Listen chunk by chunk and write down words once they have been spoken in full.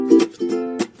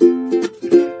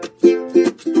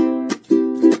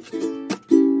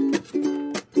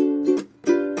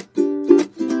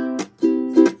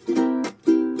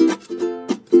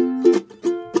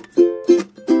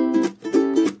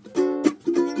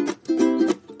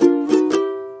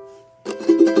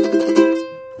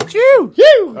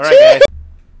All right, guys.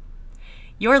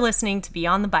 You're listening to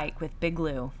Beyond the Bike with Big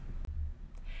Lou.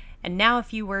 And now a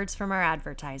few words from our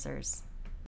advertisers.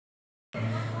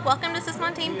 Welcome to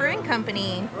Sismontane Brewing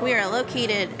Company. We are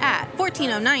located at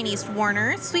 1409 East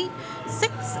Warner, Suite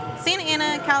 6, Santa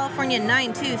Ana, California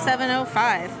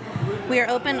 92705. We are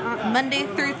open on Monday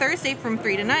through Thursday from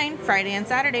 3 to 9, Friday and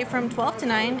Saturday from 12 to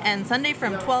 9, and Sunday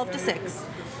from 12 to 6.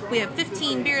 We have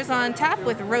 15 beers on tap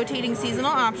with rotating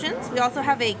seasonal options. We also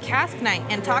have a cask night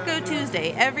and Taco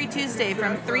Tuesday every Tuesday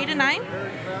from 3 to 9.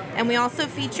 And we also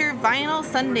feature Vinyl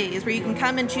Sundays where you can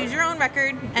come and choose your own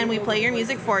record and we play your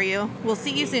music for you. We'll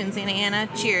see you soon, Santa Ana.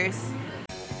 Cheers.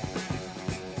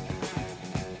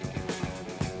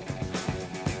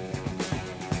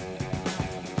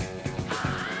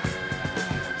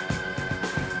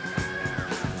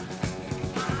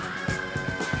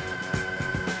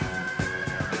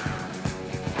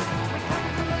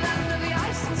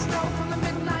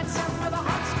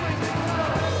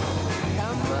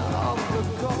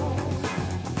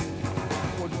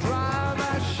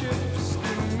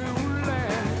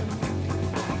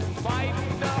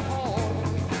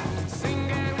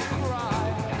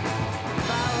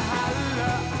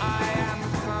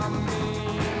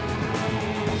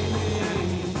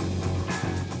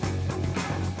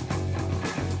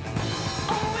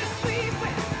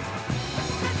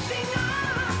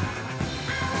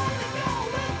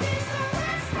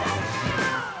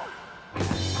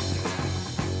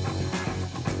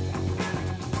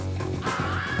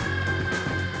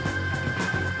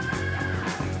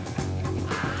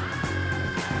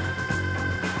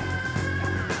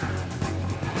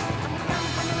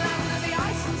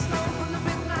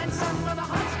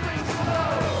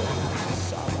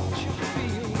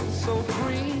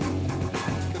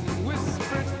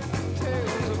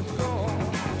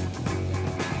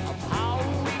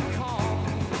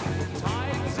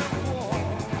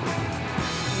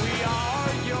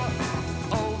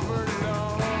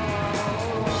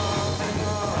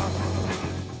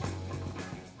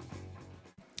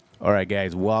 All right,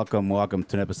 guys, welcome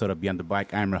to an episode of Beyond the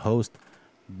Bike. I'm your host,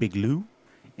 Big Lou,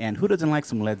 and who doesn't like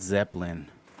some Led Zeppelin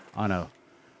on a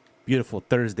beautiful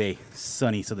Thursday,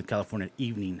 sunny Southern California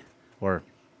evening? Or,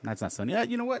 that's not sunny. Yeah,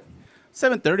 you know what?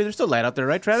 7:30, there's still light out there,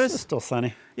 right, Travis? It's still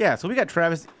sunny. Yeah, so we got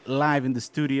Travis live in the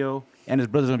studio, and his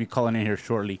brother's going to be calling in here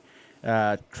shortly.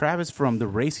 Travis from the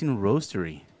Racing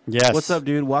Roastery. Yes. What's up,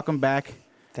 dude? Welcome back.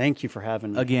 Thank you for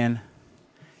having me. Again.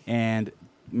 And,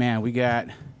 man, we got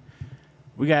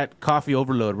coffee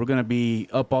overload. We're going to be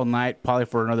up all night, probably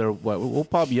for another, we'll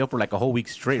probably be up for like a whole week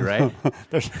straight, right?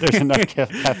 there's enough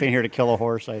caffeine here to kill a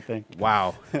horse, I think.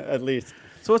 Wow. At least.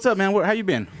 So what's up, man? How you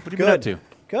been? What have you been up to?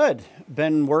 Good.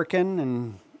 Been working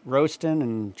and roasting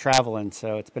and traveling,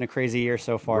 so it's been a crazy year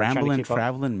so far. Rambling,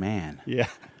 traveling man. Yeah.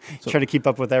 So, trying to keep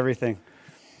up with everything.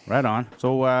 Right on.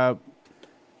 So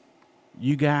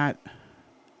you got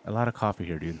a lot of coffee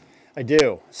here, dude. I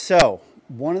do. So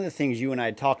one of the things you and I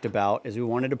had talked about is we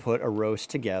wanted to put a roast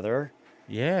together.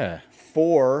 Yeah.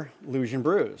 For Illusion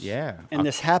Brews. Yeah. And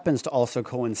this happens to also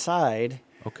coincide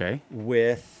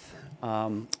with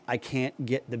I can't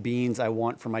get the beans I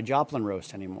want for my Joplin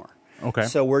roast anymore. Okay.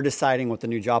 So we're deciding what the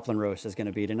new Joplin roast is going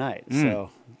to be tonight. So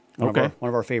one of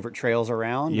our favorite trails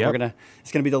around. Yep.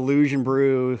 It's going to be the Illusion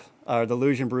Brew, the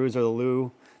Illusion Brews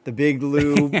or the Big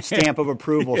Lou stamp of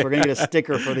approval. So we're going to get a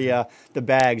sticker for the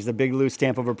bags, the Big Lou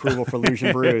stamp of approval for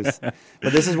Illusion Brews.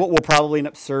 But this is what we'll probably end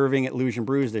up serving at Illusion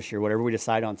Brews this year, whatever we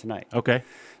decide on tonight. Okay.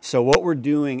 So what we're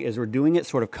doing is we're doing it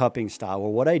sort of cupping style.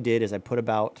 Well, what I did is I put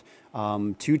about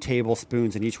 2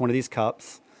 tablespoons in each one of these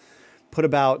cups, put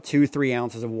about 2-3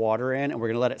 ounces of water in, and we're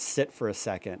going to let it sit for a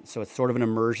second. So it's sort of an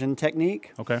immersion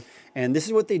technique. Okay. And this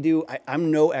is what they do.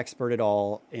 I'm no expert at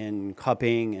all in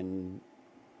cupping and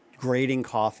grading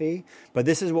coffee, but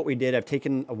this is what we did. I've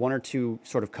taken 1 or 2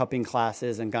 sort of cupping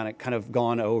classes and kind of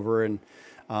gone over and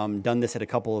done this at a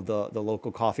couple of the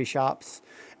local coffee shops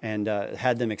and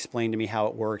had them explain to me how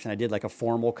it works. And I did like a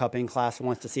formal cupping class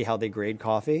once to see how they grade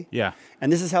coffee. Yeah.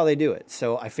 And this is how they do it.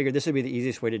 So I figured this would be the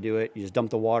easiest way to do it. You just dump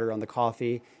the water on the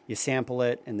coffee, you sample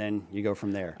it, and then you go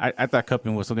from there. I thought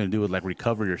cupping was something to do with like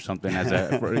recovery or something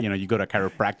you go to a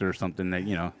chiropractor or something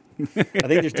that, I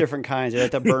think there's different kinds. You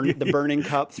have the burning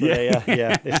cups where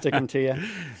they stick them to you.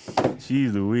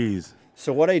 Jeez Louise.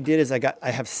 So what I did is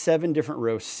I have 7 different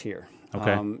roasts here.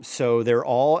 Okay. So they're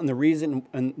all, and the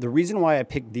reason why I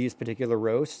picked these particular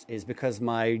roasts is because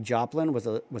my Joplin was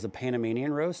a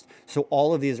Panamanian roast. So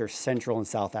all of these are Central and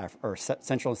South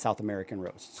American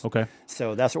roasts. Okay.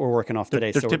 So that's what we're working off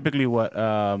today. They're So typically what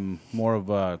more of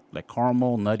like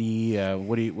caramel, nutty.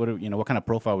 What kind of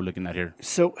profile we're looking at here?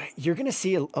 So you're going to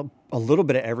see a little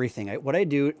bit of everything. What I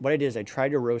did is I tried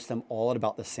to roast them all at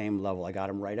about the same level. I got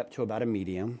them right up to about a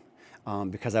medium.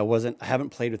 Because I haven't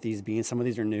played with these beans. Some of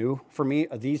these are new for me.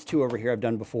 These 2 over here I've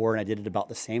done before, and I did it about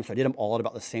the same. So I did them all at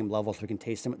about the same level, so we can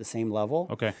taste them at the same level.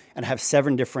 Okay. And I have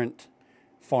 7 different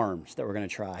farms that we're going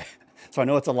to try. So I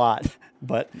know it's a lot,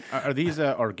 but Are these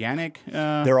organic?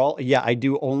 they're all, yeah, I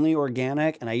do only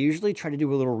organic, and I usually try to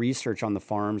do a little research on the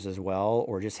farms as well,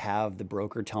 or just have the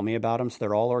broker tell me about them. So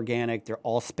they're all organic. They're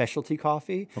all specialty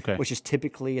coffee, Okay. which is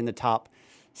typically in the top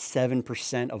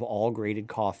 7% of all graded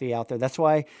coffee out there. That's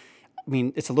why, I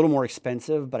mean, it's a little more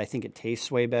expensive, but I think it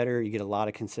tastes way better. You get a lot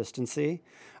of consistency,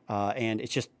 and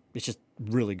it's just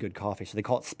really good coffee. So they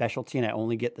call it specialty, and I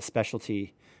only get the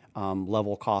specialty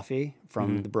level coffie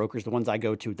from the brokers. The ones I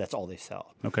go to, that's all they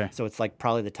sell. Okay. So it's like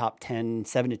probably the top 7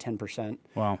 to 10%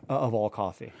 Wow. of all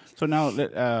coffee. So now,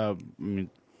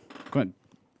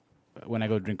 when I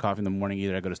go drink coffee in the morning,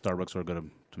 either I go to Starbucks or I go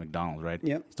to McDonald's, right?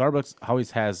 Yep. Starbucks always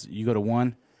has, you go to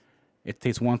one, it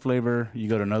tastes one flavor, you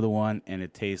go to another one, and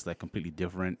it tastes like completely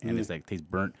different, and it's like tastes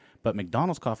burnt. But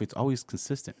McDonald's coffee, it's always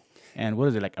consistent. And what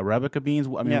is it, like Arabica beans?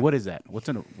 I mean, Yeah. what is that? What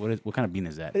kind of bean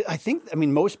is that? I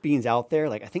mean, most beans out there,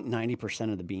 like I think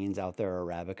 90% of the beans out there are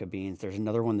Arabica beans. There's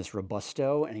another one that's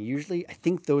Robusto, and I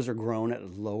think those are grown at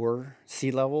lower sea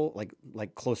level,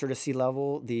 like closer to sea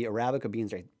level. The Arabica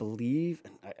beans, I believe,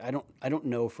 I don't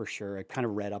know for sure. I kind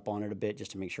of read up on it a bit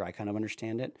just to make sure I kind of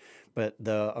understand it. But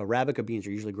the Arabica beans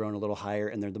are usually grown a little higher,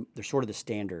 and they're sort of the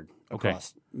standard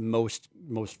across most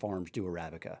farms do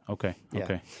Arabica. Okay. Yeah.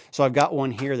 Okay. So I've got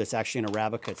one here that's actually an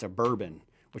Arabica. It's a bourbon,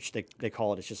 which they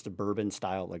call it. It's just a bourbon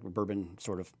style, like a bourbon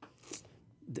sort of.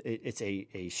 It's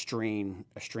a string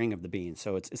of the beans.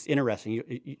 So it's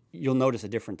interesting. You'll notice a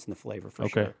difference in the flavor for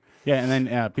Okay. sure. Yeah, and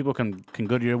then people can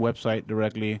go to your website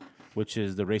directly, which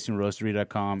is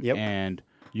theracingroastery.com. Yep. And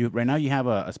right now you have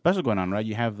a special going on, right?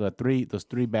 You have those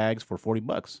 3 bags for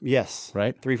 $40. Yes.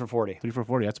 Right? 3 for $40. 3 for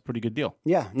 $40. That's a pretty good deal.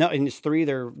 Yeah. No, and it's 3.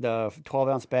 They're the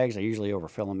 12-ounce bags. I usually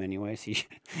overfill them anyway, so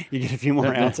you get a few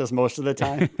more ounces most of the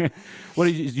time. What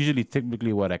is usually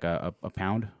typically like a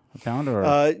pound? A pound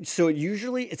or So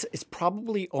usually it's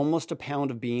probably almost a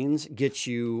pound of beans gets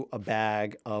you a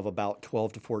bag of about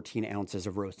 12 to 14 ounces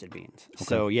of roasted beans.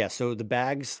 Okay. So the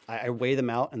bags, I weigh them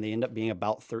out and they end up being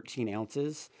about 13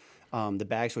 ounces. The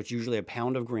bag, so it's usually a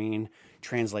pound of green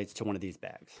translates to one of these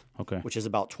bags. Okay. Which is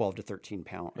about 12 to 13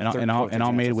 pounds. And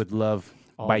all made with love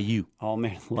by you. All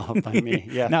made with love by me.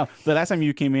 Yeah. Now, the last time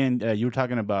you came in, you were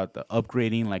talking about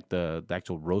upgrading like the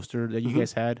actual roaster that you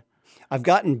guys had. I've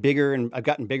gotten bigger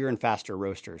and faster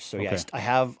roasters. So yes, I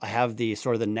have the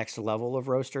sort of the next level of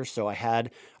roasters. So I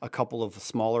had a couple of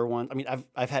smaller ones. I mean,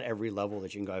 I've had every level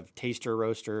that you can go. I have taster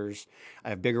roasters. I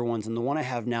have bigger ones, and the one I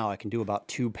have now, I can do about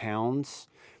 2 pounds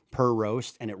per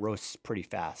roast, and it roasts pretty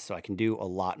fast. So I can do a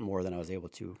lot more than I was able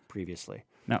to previously.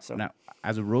 Now,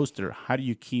 as a roaster, how do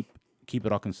you keep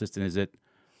it all consistent? Is it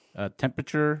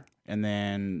temperature and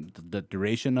then the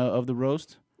duration of the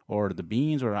roast, or the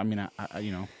beans, or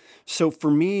So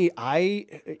for me,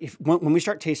 when we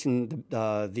start tasting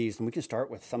these, and we can start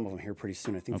with some of them here pretty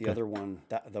soon. I think the other one,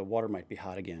 the water might be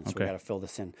hot again, so we got to fill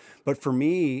this in. But for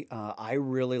me, I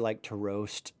really like to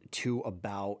roast to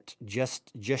about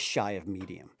just shy of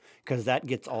medium, because that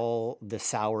gets all the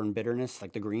sour and bitterness,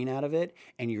 like the green, out of it,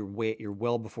 and you're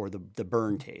well before the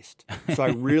burn taste. So I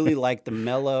really like the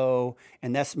mellow,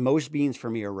 and that's most beans for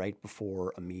me are right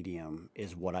before a medium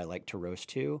is what I like to roast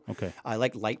to. Okay. I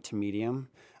like light to medium.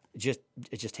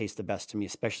 It just tastes the best to me,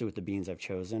 especially with the beans I've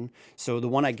chosen. So the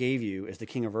one I gave you is the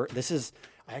King of Earth.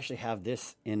 I actually have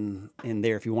this in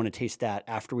there if you want to taste that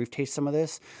after we've tasted some of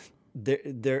this.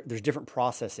 There's different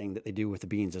processing that they do with the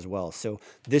beans as well. So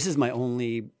this is my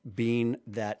only bean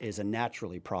that is a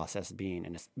naturally processed bean,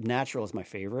 and natural is my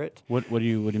favorite. What do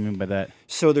you mean by that?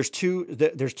 So there's 2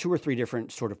 or 3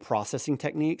 different sort of processing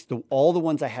techniques. All the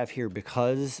ones I have here,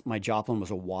 because my Joplin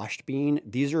was a washed bean,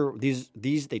 these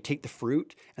they take the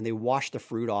fruit and they wash the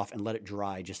fruit off and let it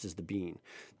dry just as the bean.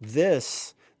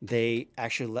 This, they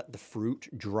actually let the fruit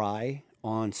dry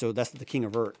on, so that's the King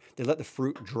of Earth. They let the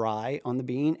fruit dry on the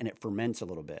bean and it ferments a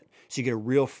little bit. So you get a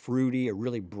real fruity, a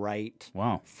really bright,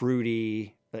 Wow.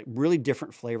 fruity like really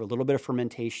different flavor, a little bit of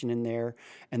fermentation in there.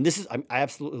 And this is, I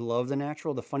absolutely love the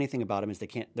natural. The funny thing about them is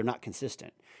they're not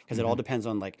consistent because it all depends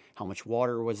on like how much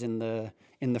water was in the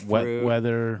fruit,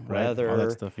 weather, right? All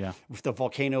that stuff. Yeah. If the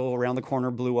volcano around the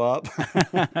corner blew up.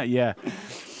 Yeah.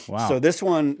 Wow. So this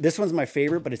one's my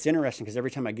favorite, but it's interesting because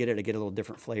every time I get it, I get a little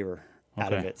different flavor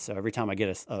out of it. So every time I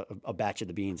get a batch of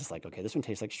the beans, it's like, okay, this one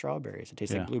tastes like strawberries. It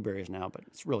tastes like blueberries now, but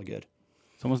it's really good.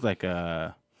 It's almost like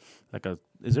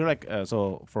is there like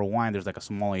so for wine there's like a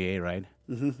sommelier, right?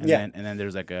 Mm-hmm. And then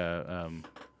there's like a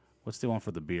what's the one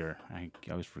for the beer? I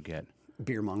always forget.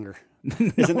 Beer monger.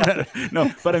 No,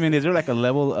 but I mean, is there like a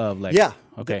level of like? Yeah.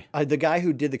 Okay. The guy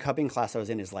who did the cupping class I was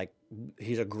in is like,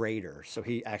 he's a grader. So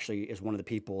he actually is one of the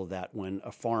people that when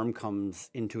a farm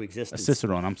comes into A existence.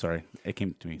 Cicerone. I'm sorry, it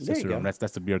came to me. There you Cicerone. go.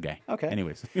 That's the beer guy. Okay.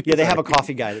 Anyways. Yeah, they have a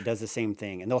coffee guy that does the same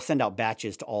thing, and they'll send out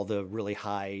batches to all the really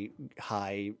high,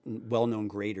 well-known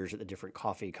graders at the different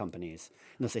coffee companies.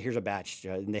 And they'll say, "Here's a batch,"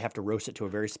 and they have to roast it to a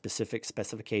very specific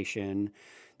specification.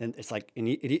 Then it's like, and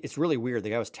it's really weird. The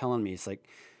guy was telling me, it's like,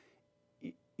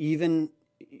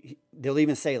 they'll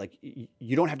even say like,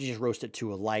 you don't have to just roast it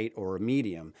to a light or a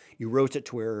medium. You roast it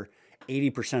to where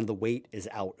 80% of the weight is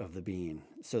out of the bean.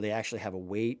 So they actually have a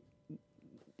weight.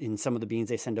 In some of the beans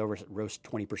they send over, roast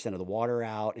 20% of the water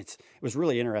out. It was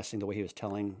really interesting the way he was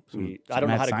telling me. I don't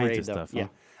know how to grade though. Stuff, huh? Yeah,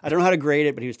 I don't know how to grade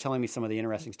it, but he was telling me some of the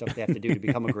interesting stuff they have to do to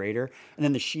become a grader. And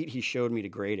then the sheet he showed me to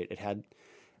grade it,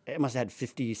 it must have had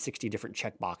 50, 60 different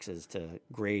check boxes to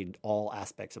grade all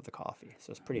aspects of the coffee.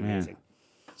 So it's pretty amazing.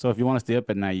 So if you want to stay up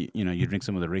at night, you drink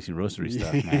some of the Racing Roastery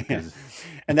stuff, man. 'Cause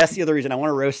And that's the other reason I want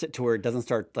to roast it to where it doesn't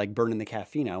start like burning the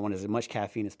caffeine. I want as much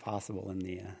caffeine as possible in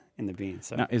the bean.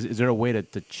 So now, is there a way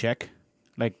to check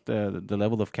like the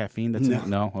level of caffeine that's in?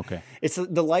 No? Okay. It's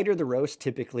the lighter the roast,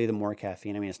 typically the more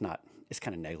caffeine. I mean, it's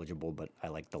kind of negligible, but I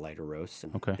like the lighter roasts,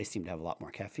 and they seem to have a lot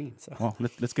more caffeine. So Well,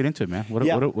 let's get into it, man. What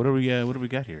do we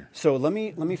got here? So let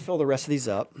me fill the rest of these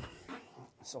up.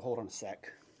 So hold on a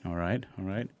sec. All right.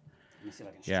 Let me see if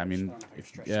I can Yeah, I stretch. mean, don't know if I can if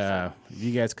stretch this out.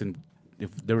 you guys can, if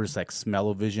there was like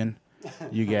smell-o-vision,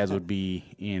 you guys would be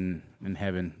in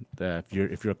heaven. If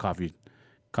you're a coffee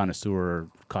connoisseur or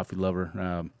coffee lover,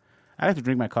 I like to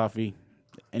drink my coffee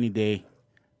any day,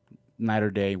 night or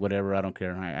day, whatever. I don't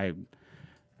care.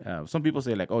 Some people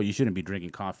say like, oh, you shouldn't be drinking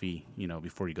coffee,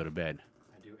 before you go to bed,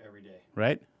 I do every day.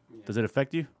 right? Yeah. Does it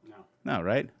affect you? No,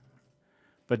 right?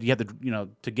 But you have to,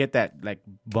 to get that like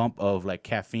bump of like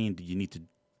caffeine. Do you need to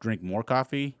drink more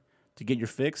coffee to get your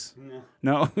fix?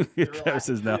 No. Travis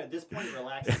says no. At this point, it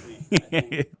relaxes me. I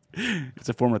think. It's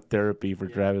a form of therapy for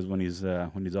Travis when he's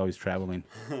always traveling.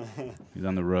 He's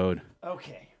on the road.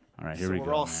 Okay. All right, here we go.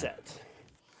 We're all man. set.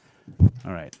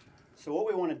 All right. So what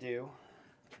we want to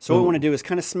do is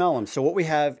kind of smell them. So what we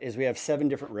have is 7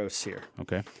 different roasts here.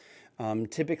 Okay.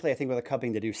 Typically, I think with a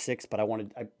cupping they do 6, but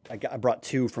I brought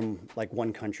 2 from like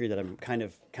one country that I'm kind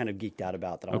of geeked out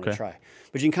about that I want to try.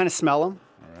 But you can kind of smell them.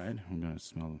 All right. I'm gonna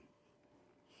smell them.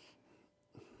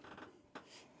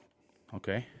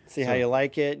 Okay. See how you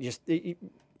like it.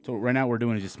 So right now we're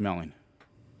doing is just smelling.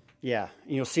 Yeah,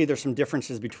 and you'll see there's some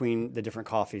differences between the different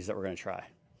coffees that we're going to try.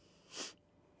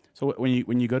 So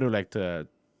when you go to like to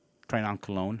try on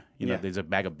cologne, Yeah. there's a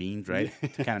bag of beans, right,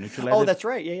 to kind of neutralize it. Oh, that's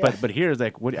right. Yeah. But here is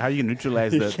like, how do you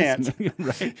neutralize the? can't.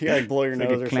 Right? You gotta blow your It's like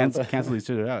nose it or cancel something. each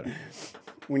other out.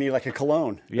 We need like a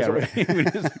cologne. Yeah.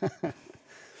 That's what- Right.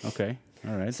 Okay.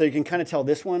 All right. So you can kind of tell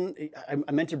this one.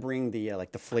 I meant to bring the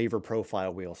like the flavor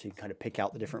profile wheel, so you can kind of pick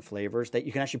out the different flavors. That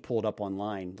you can actually pull it up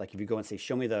online. Like if you go and say,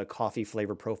 "Show me the coffee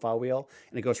flavor profile wheel,"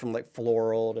 and it goes from like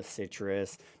floral to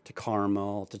citrus to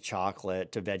caramel to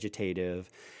chocolate to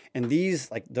vegetative, and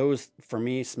those for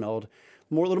me smelled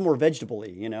a little more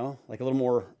vegetable-y, like a little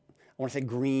more. I want to say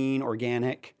green,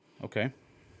 organic. Okay.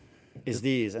 Is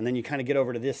these, and then you kind of get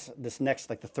over to this next,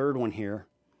 like the third one here.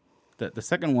 The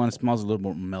second one smells a little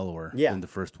more mellower than the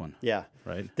first one. Yeah.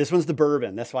 Right. This one's the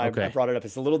bourbon. That's why I Okay. brought it up.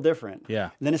 It's a little different.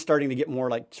 Yeah. And then it's starting to get more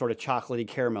like sort of chocolatey,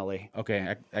 caramelly.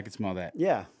 Okay, I can smell that.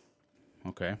 Yeah.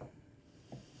 Okay.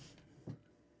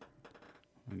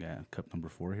 We got cup number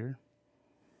 4 here.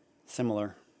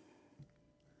 Similar.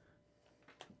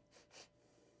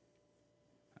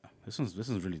 This one's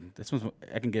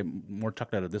I can get more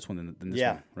chocolate out of this one than this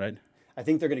Yeah. one, right? I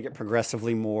think they're going to get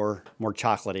progressively more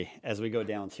chocolatey as we go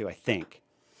down too, I think.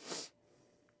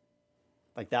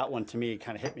 Like that one to me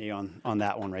kind of hit me on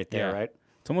that one right there, Yeah. right?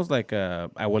 It's almost like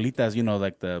abuelitas,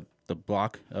 like the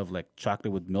block of like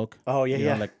chocolate with milk. Oh, yeah, You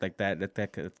know, yeah. like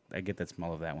that. I get that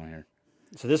smell of that one here.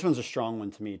 So this one's a strong one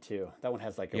to me too. That one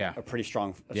has like Yeah. a pretty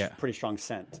strong, pretty strong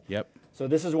scent. Yep. So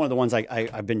this is one of the ones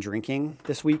I've been drinking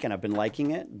this week, and I've been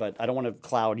liking it. But I don't want to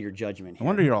cloud your judgment I here.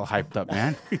 wonder you're all hyped up,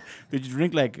 man. Did you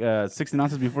drink like 16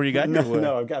 ounces before you got here?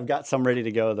 No, I've got some ready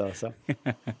to go though. So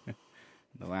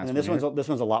The last and this one here?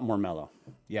 one's a lot more mellow.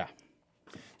 Yeah.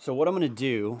 So what I'm going to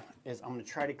do is I'm going to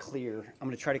try to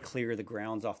clear the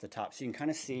grounds off the top, so you can kind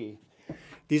of see.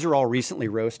 These are all recently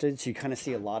roasted, so you kind of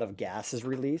see a lot of gas is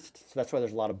released. So that's why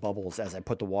there's a lot of bubbles as I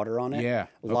put the water on it. Yeah,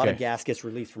 a lot of okay. gas gets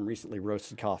released from recently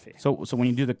roasted coffee. So when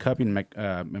you do the cupping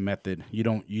method, you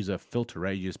don't use a filter,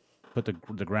 right? You just put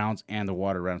the grounds and the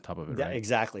water right on top of it, right?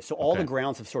 Exactly. So all Okay. the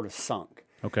grounds have sort of sunk.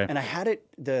 Okay. And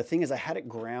the thing is I had it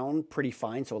ground pretty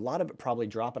fine, so a lot of it probably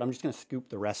dropped, but I'm just going to scoop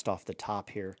the rest off the top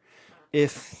here. We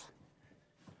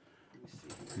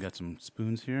got some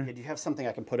spoons here. Do you have something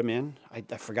I can put them in? I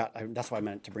forgot. That's why I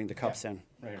meant to bring the cups in.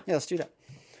 right here. Yeah, let's do that.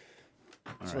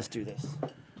 Let's do this. So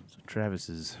Travis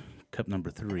is cup number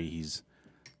 3. He's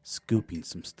scooping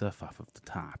some stuff off of the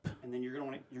top. And then you're gonna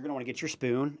want to get your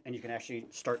spoon, and you can actually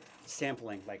start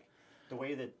sampling, like the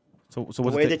way that So the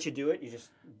what's way the, that you do it. You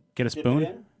just get a dip it spoon?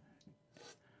 in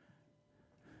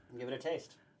and give it a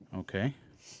taste. Okay.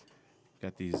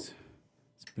 Got these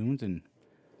spoons, and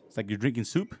it's like you're drinking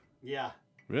soup. Yeah,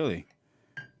 Really?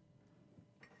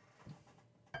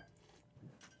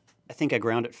 I think I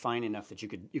ground it fine enough that you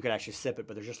could actually sip it,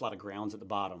 but there's just a lot of grounds at the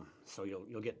bottom, so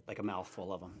you'll get like a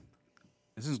mouthful of them.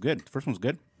 This is good. The first one's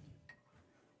good.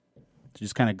 So you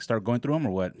just kind of start going through them,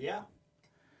 or what? Yeah.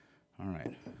 All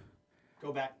right.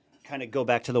 Go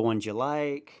back to the ones you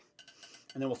like,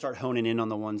 and then we'll start honing in on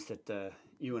the ones that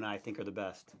you and I think are the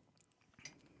best.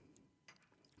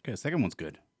 Okay, the second one's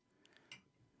good.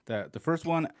 The first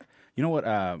one, you know what?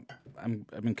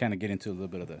 I've been kind of getting into a little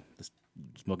bit of the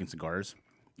smoking cigars,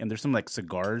 and there's some like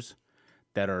cigars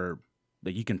that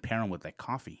you can pair them with like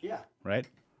coffee. Yeah. Right.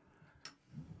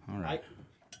 All right.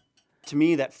 To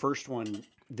me, this first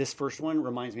one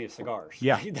reminds me of cigars.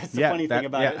 Yeah, That's the funny thing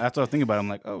about it. That's what I was thinking about. I'm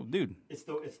like, oh, dude. It's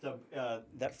the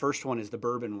that first one is the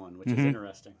bourbon one, which Mm-hmm. is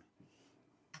interesting.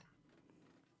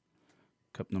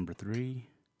 Cup number 3.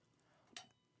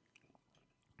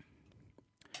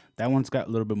 That one's got a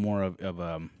little bit more of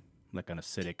like an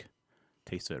acidic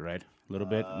taste to it, right? A little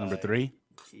bit. Number 3.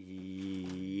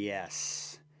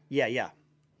 Yes. Yeah.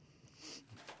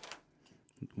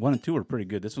 1 and 2 were pretty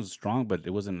good. This one's strong, but it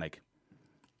wasn't like,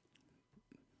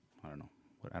 I don't know.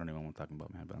 I don't even know what I'm talking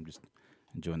about, man, but I'm just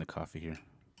enjoying the coffee here.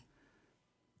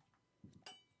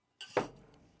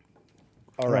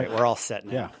 All right, we're all set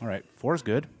now. Yeah, all right. 4's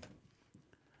good.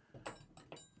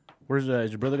 Where's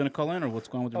is your brother going to call in, or what's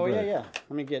going on with your Oh brother? yeah.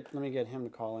 Let me get him to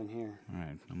call in here. All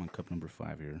right, I'm on cup number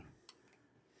 5 here.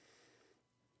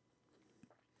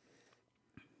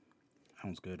 That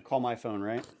one's good. Call my phone,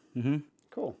 right? Mm-hmm.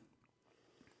 Cool.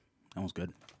 That one's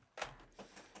good.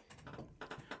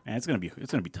 Man, it's gonna be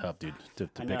tough, dude, to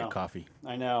pick a know. coffee.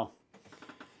 I know.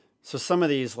 So some of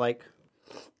these, like,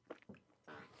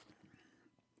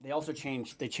 they also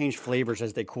change flavors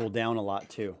as they cool down a lot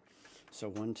too. So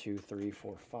 1, 2, 3,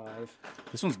 4, 5.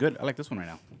 This one's good. I like this one right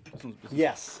now.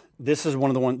 Yes, this is the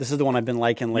one I've been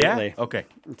liking lately. Yeah. Okay.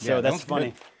 So Yeah, that that's one's funny.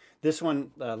 good. This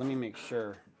one, let me make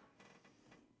sure,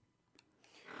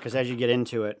 because as you get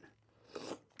into it,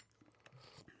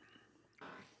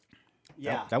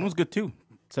 yeah, That one's good too.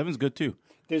 7's good too.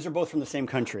 these are both from the same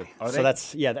country. Are so they?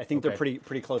 that's I think they're Okay.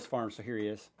 pretty close farms. So here he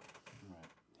is.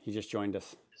 He just joined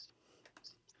us.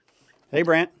 Hey,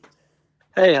 Brant.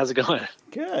 Hey, how's it going?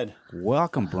 Good.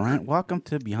 Welcome, Brent. Welcome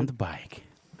to Beyond the Bike.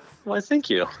 Well, thank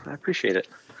you. I appreciate it.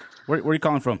 Where are you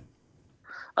calling from?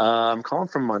 I'm calling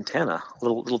from Montana, a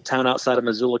little town outside of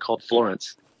Missoula called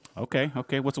Florence. Okay.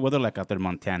 What's the weather like out there in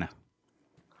Montana?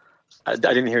 I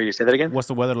didn't hear you say that again. What's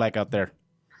the weather like out there?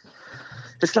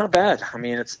 It's not bad. I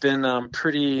mean, it's been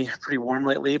pretty warm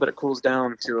lately, but it cools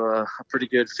down to a pretty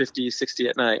good 50, 60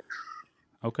 at night.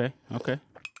 Okay.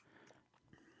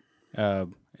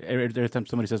 Every time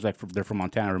somebody says like they're from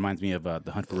Montana, it reminds me of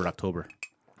the Hunt for Red October.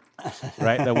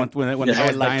 Right? That one when the Yeah, guy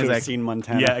I'd like dying to is have like, seen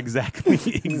Montana. yeah, exactly,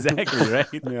 right?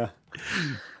 Yeah.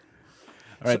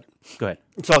 All right, go ahead.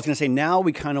 So I was going to say, now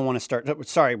we kind of want to start.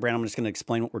 Sorry, Brant, I'm just going to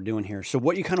explain what we're doing here. So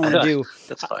what you kind of want to do,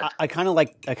 That's fine. I kind of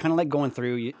like going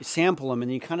through. You sample them, and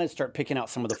then you kind of start picking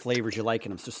out some of the flavors you like in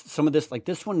them. So some of this, like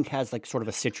this one, has like sort of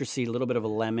a citrusy, a little bit of a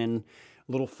lemon,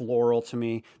 a little floral to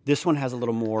me. This one has a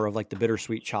little more of like the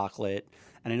bittersweet chocolate.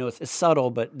 And I know it's subtle,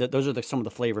 but those are some of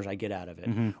the flavors I get out of it.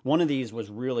 One of these was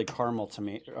really caramely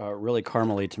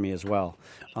to me as well.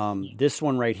 This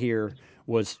one right here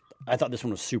I thought this one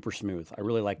was super smooth. I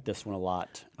really like this one a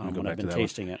lot go when back I've to been that one.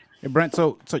 tasting it. Hey, Brent,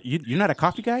 so you're not a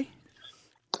coffee guy?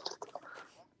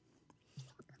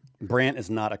 Brant is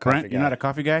not a coffee Brent, guy. you're not a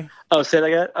coffee guy? Oh, say that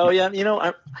again. Oh, yeah.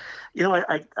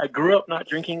 I grew up not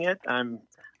drinking it.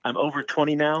 I'm over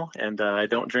 20 now, and I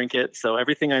don't drink it. So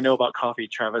everything I know about coffee,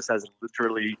 Travis has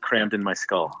literally crammed in my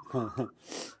skull.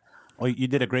 Well, you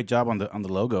did a great job on the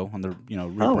logo, on the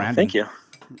rebranding. Oh, thank you.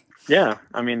 Yeah,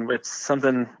 I mean, it's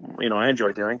something I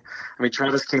enjoy doing. I mean,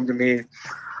 Travis came to me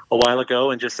a while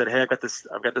ago and just said, "Hey, I've got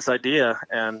this idea,"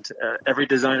 and every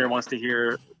designer wants to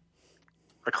hear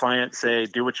a client say,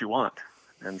 "Do what you want."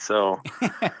 And so,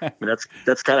 I mean,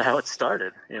 that's kind of how it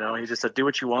started. He just said, "Do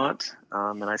what you want,"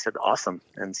 and I said, "Awesome."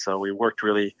 And so we worked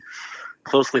really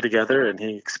closely together, and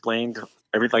he explained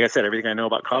like I said, everything I know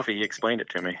about coffee. He explained it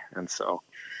to me, and so,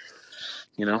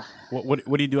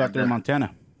 What do you do out there in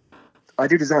Montana? I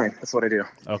do design. That's what I do.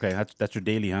 Okay, that's your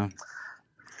daily, huh?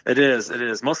 It is.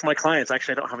 Most of my clients,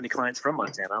 actually, I don't have any clients from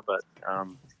Montana, but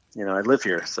I live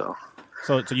here, so.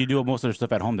 So you do most of your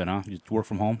stuff at home then, huh? You work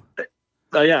from home?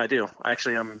 Oh yeah, I do.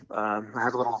 Actually, I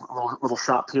have a little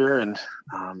shop here, and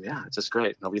yeah, it's just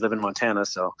great. We live in Montana,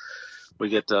 so we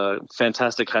get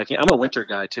fantastic hiking. I'm a winter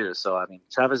guy too, so I mean,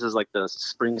 Travis is like the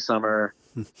spring, summer,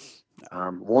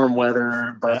 warm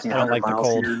weather, biking I don't 100 like the miles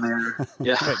cold. here and there.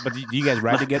 Yeah. Wait, but do you guys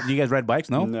ride together? Do you guys ride bikes?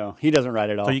 No. No, he doesn't ride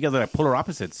at all. So you guys are like polar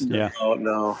opposites. Yeah. Oh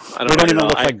no, I We don't don't know. even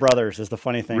look like brothers is the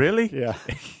funny thing. Really? Yeah.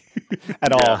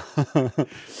 At all.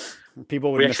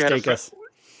 People would We actually had a mistake us.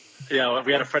 Yeah,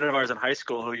 we had a friend of ours in high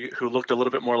school who looked a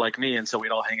little bit more like me, and so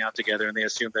we'd all hang out together, and they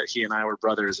assumed that he and I were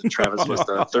brothers, and Travis was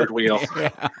the third wheel.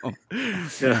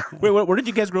 Yeah. Wait, where did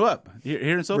you guys grow up?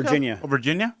 Here in SoCal? Virginia. Oh,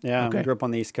 Virginia? Yeah, Okay. we grew up on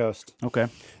the East Coast. Okay.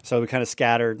 So we kind of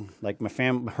scattered. Like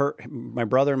my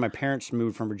brother and my parents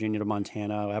moved from Virginia to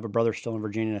Montana. I have a brother still in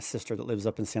Virginia and a sister that lives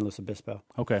up in San Luis Obispo.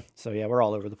 Okay. So yeah, we're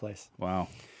all over the place. Wow.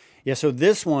 Yeah, so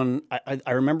this one,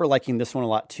 I remember liking this one a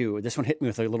lot too. This one hit me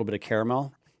with a little bit of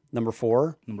caramel. Number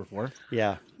 4. Number 4.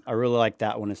 Yeah, I really like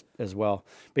that one as well.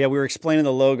 But yeah, we were explaining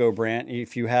the logo, Brant.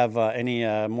 If you have any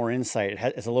more insight,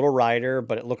 it's a little rider,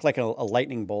 but it looked like a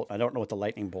lightning bolt. I don't know what the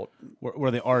lightning bolt.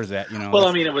 Where the R is at, Well,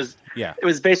 I mean, it was Yeah. It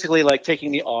was basically like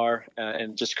taking the R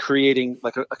and just creating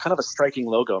like a kind of a striking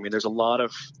logo. I mean, there's a lot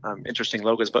of interesting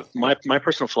logos, but my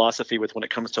personal philosophy with when it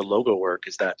comes to logo work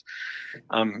is that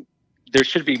there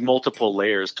should be multiple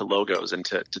layers to logos and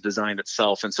to design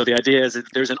itself. And so the idea is that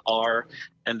there's an R,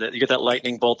 and that you get that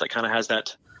lightning bolt that kind of has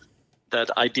that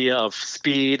idea of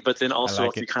speed, but then also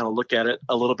if you kind of look at it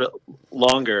a little bit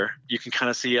longer, you can kind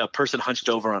of see a person hunched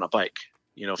over on a bike.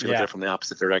 If you look at it from the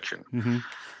opposite direction. Mm-hmm.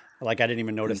 Like I didn't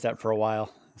even notice that for a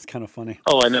while. It's kind of funny.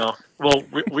 Oh, I know. Well,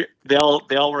 they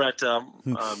all were at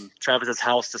Travis's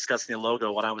house discussing the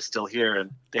logo when I was still here,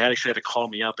 and they actually had to call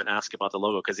me up and ask about the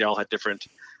logo because they all had different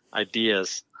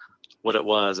ideas what it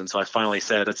was. And so I finally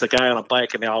said, "It's a guy on a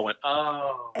bike," and they all went,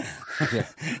 "Oh." Took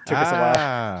us a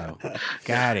while.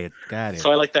 Got it.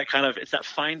 So I like that kind of, it's that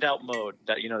find out mode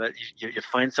that that you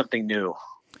find something new.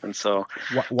 And so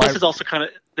this is also kind of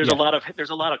there's a lot of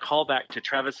callback to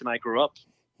Travis and I grew up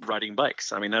riding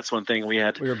bikes. I mean, that's one thing we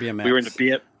had. We were BMX. We were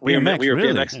into we were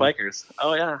really? BMX bikers.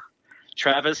 Oh yeah.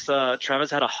 Travis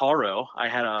had a Haro. I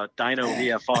had a Dyno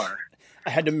VFR. I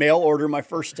had to mail order my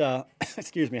first.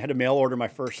 Excuse me. I had to mail order my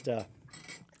first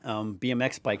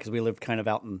BMX bike because we lived kind of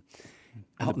out in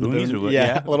the boonies.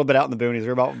 Yeah, a little bit out in the boonies. We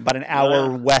were about an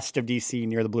hour west of DC,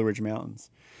 near the Blue Ridge Mountains.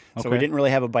 So we didn't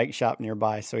really have a bike shop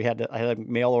nearby. So I had to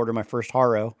mail order my first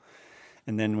Haro,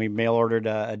 and then we mail ordered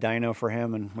a dyno for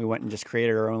him, and we went and just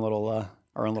created our own little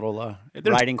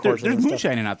riding courses. There's and stuff.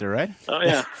 moonshining out there, right? Oh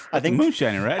yeah. I think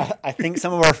moonshining, right? I think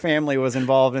some of our family was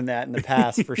involved in that in the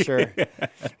past for sure.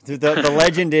 The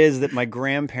legend is that my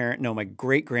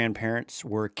great grandparents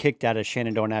were kicked out of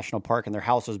Shenandoah National Park, and their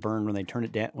house was burned when they turned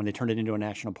it into a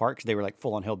national park because they were like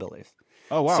full on hillbillies.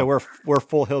 Oh wow! So we're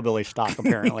full hillbilly stock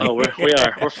apparently. Oh, we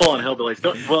are. We're full on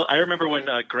hillbillies. Well, I remember when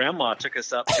Grandma took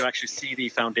us up to actually see the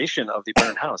foundation of the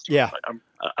burned house. Yeah. I don't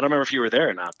remember if you were there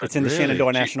or not. But It's in the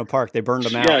Shenandoah National Park. They burned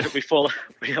them out. Yeah, we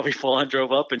full on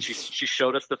drove up, and she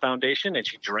showed us the foundation, and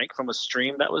she drank from a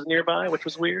stream that was nearby, which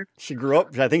was weird.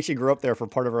 I think she grew up there for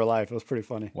part of her life. It was pretty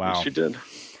funny. Wow. She did.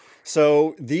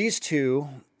 So these two,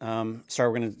 sorry,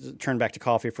 we're going to turn back to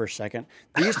coffee for a second.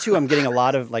 These two, I'm getting a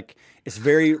lot of it's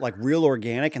very real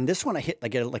organic. And this one I hit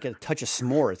like a touch of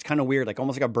s'more. It's kind of weird,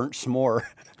 almost like a burnt s'more.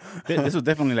 This was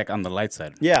definitely on the light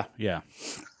side. Yeah. Yeah.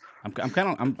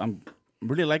 I'm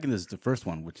really liking the first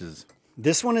one, which is.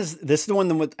 This is the one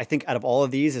that I think out of all of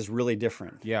these is really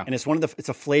different. Yeah. And it's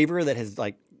a flavor that has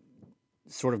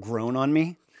sort of grown on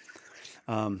me.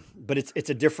 But it's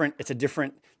a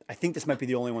different, I think this might be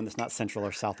the only one that's not Central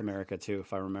or South America too,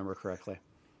 if I remember correctly.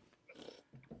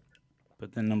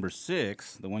 But then number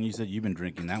 6, the one you said you've been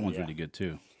drinking, that one's really good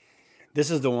too. This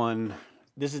is the one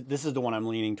This is the one I'm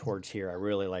leaning towards here. I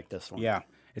really like this one. Yeah,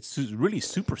 it's really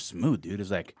super smooth, dude.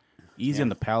 It's like easy on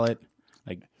the palate.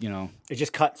 Like, It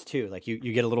just cuts too. Like you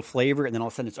get a little flavor, and then all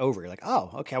of a sudden it's over. You're like, oh,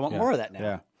 okay, I want more of that now.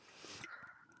 Yeah.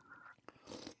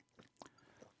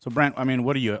 So, Brent, I mean,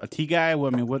 what are you, a tea guy?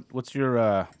 What's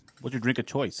your drink of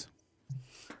choice?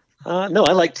 No,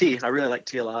 I like tea. I really like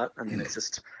tea a lot. I mean, it's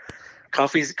just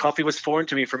coffee was foreign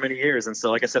to me for many years, and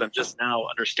so like I said, I'm just now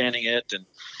understanding it. And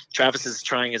Travis is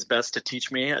trying his best to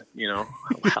teach me,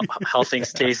 how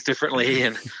things taste differently,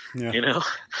 and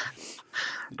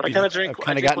But I kind of drink. I've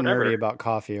kind of gotten nerdy about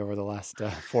coffee over the last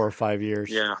 4 or 5 years.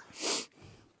 Yeah.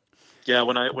 Yeah,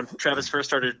 when Travis first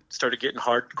started getting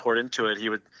hardcore into it, he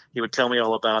would tell me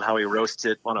all about how he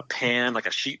roasted on a pan, like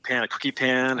a sheet pan, a cookie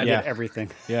pan. I did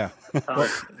everything. Yeah. Well,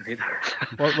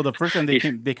 the first time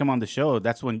they come on the show,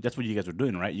 that's what you guys were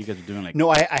doing, right? You guys were doing like.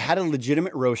 No, I had a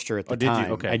legitimate roaster at the time. Did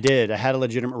you? Okay. I did. I had a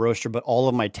legitimate roaster, but all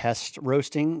of my test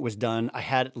roasting was done. I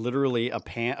had literally a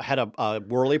pan. I had a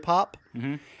whirly pop.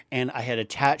 Mm-hmm. And I had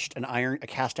attached a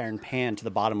cast iron pan to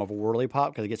the bottom of a whirly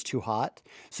pop because it gets too hot.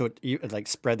 So it like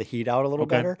spread the heat out a little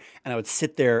better. And I would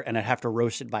sit there and I'd have to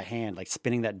roast it by hand, like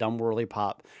spinning that dumb whirly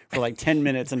pop for like 10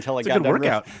 minutes until it got a good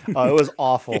workout. Oh, it was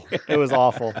awful. It was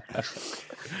awful.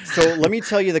 So let me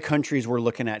tell you the countries we're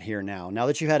looking at here now. Now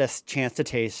that you've had a chance to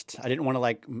taste, I didn't want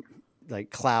to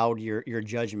like cloud your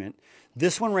judgment.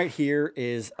 This one right here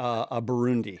is a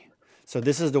Burundi. So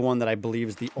this is the one that I believe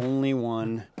is the only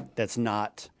one that's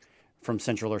not from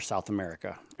Central or South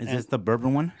America. Is this the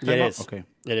bourbon one? Yeah, it is. Okay.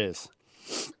 It is.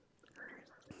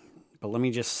 But let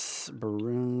me just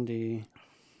Burundi.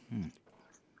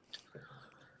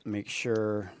 Make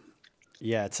sure.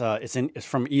 Yeah, it's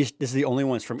from East. This is the only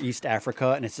one. It's from East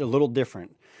Africa, and it's a little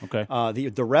different. Okay.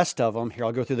 The rest of them here,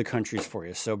 I'll go through the countries for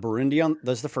you. So Burundi,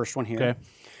 that's the first one here.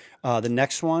 Okay. The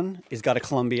next one is got a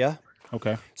Colombia.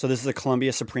 Okay. So this is a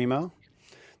Colombia Supremo.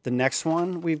 The next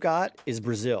one we've got is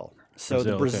Brazil. So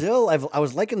the Brazil, okay. I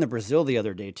was liking the Brazil the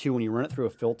other day too. When you run it through a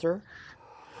filter.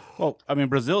 Well, I mean,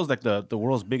 Brazil is like the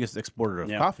world's biggest exporter of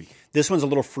coffee. This one's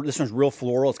this one's real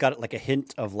floral. It's got like a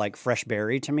hint of like fresh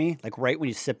berry to me. Like right when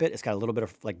you sip it, it's got a little bit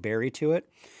of like berry to it.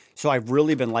 So I've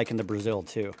really been liking the Brazil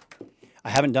too. I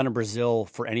haven't done a Brazil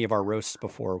for any of our roasts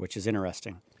before, which is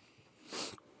interesting.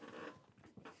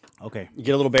 Okay, you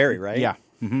get a little berry, right? Yeah.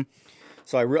 Mm-hmm.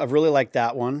 So I really like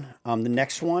that one. The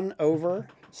next one over.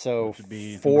 So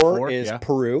four is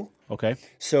Peru. Okay.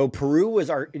 So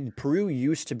Peru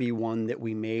used to be one that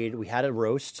we made. We had a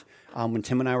roast when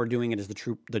Tim and I were doing it as the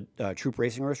troop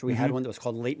racing roast. We had one that was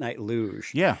called Late Night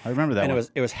Luge. Yeah, I remember that. And one.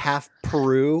 it was half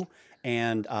Peru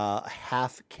and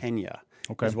half Kenya.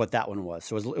 Okay. Is what that one was.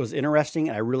 So it was interesting,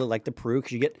 and I really like the Peru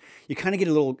because you kind of get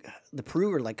a little. The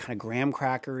Peru are like kind of graham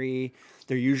crackery.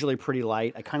 They're usually pretty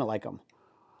light. I kind of like them.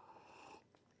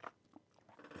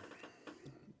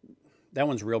 That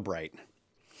one's real bright.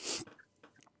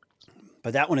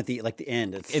 But that one at the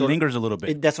end, it lingers a little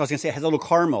bit. That's what I was going to say. It has a little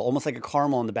caramel, almost like a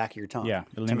caramel on the back of your tongue. Yeah,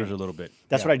 it lingers a little bit.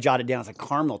 That's what I jotted down. It's like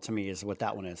caramel to me is what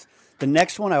that one is. The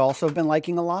next one I also have been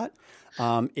liking a lot.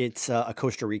 It's a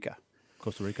Costa Rica.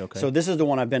 Costa Rica, okay. So this is the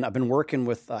one I've been working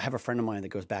with. I have a friend of mine that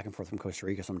goes back and forth from Costa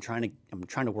Rica, so I'm trying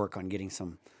to work on getting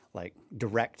some like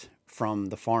direct from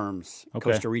the farms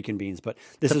Costa Rican beans. But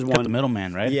this is one the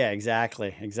middleman, right? Yeah,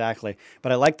 exactly.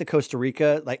 But I like the Costa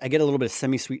Rica. Like I get a little bit of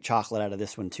semi-sweet chocolate out of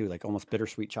this one too, like almost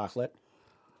bittersweet chocolate.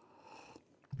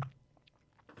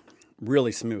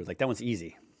 Really smooth. Like that one's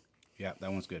easy. Yeah,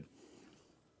 that one's good.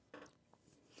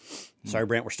 Sorry,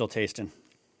 Brant, we're still tasting.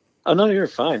 Oh no, you're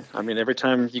fine. I mean, every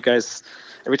time Travis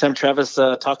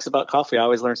talks about coffee, I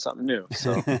always learn something new.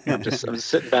 So I'm just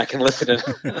sitting back and listening.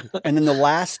 And then the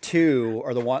last two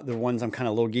are the ones I'm kind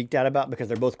of a little geeked out about because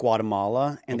they're both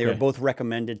Guatemala, and they were both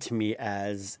recommended to me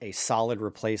as a solid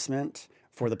replacement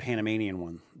for the Panamanian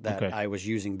one that I was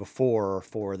using before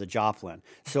for the Joplin.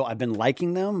 So I've been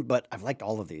liking them, but I've liked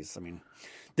all of these. I mean,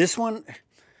 this one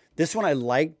I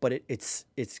like, but it's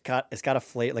got a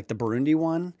flavor like the Burundi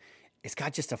one. It's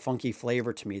got just a funky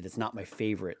flavor to me that's not my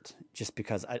favorite, just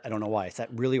because I don't know why. It's that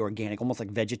really organic, almost like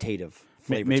vegetative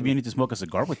flavor. Maybe you need to smoke a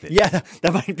cigar with it. Yeah,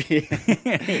 that might be.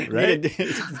 Right?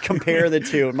 Compare the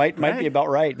two. It might be about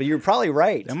right, but you're probably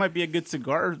right. That might be a good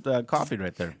cigar coffee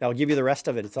right there. I'll give you the rest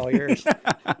of it. It's all yours.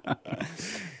 But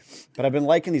I've been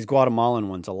liking these Guatemalan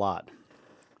ones a lot.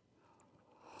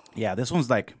 Yeah, this one's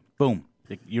like, boom.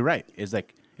 You're right. It's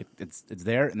like... It's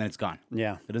there and then it's gone.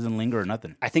 Yeah, it doesn't linger or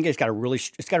nothing. I think it's got a really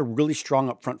strong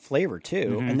upfront flavor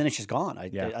too, and then it's just gone.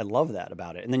 I love that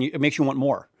about it, and then it makes you want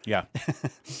more. Yeah,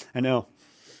 I know.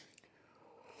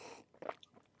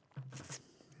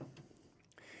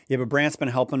 Yeah, but Brant's been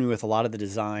helping me with a lot of the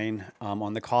design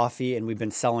on the coffee, and we've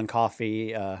been selling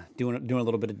coffee, doing a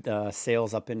little bit of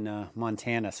sales up in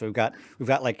Montana. So we've got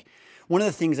like one of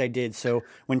the things I did. So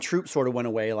when Troop sort of went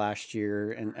away last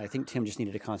year, and I think Tim just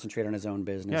needed to concentrate on his own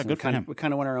business. Yeah, and good for him. We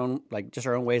kind of went our own, like just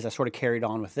our own ways. I sort of carried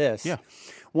on with this. Yeah.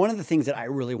 One of the things that I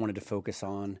really wanted to focus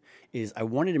on is I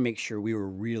wanted to make sure we were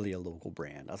really a local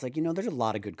brand. I was like, there's a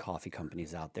lot of good coffee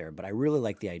companies out there, but I really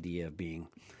like the idea of being.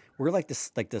 We're like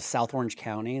this, like the South Orange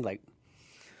County, like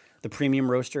the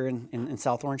premium roaster in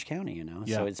South Orange County,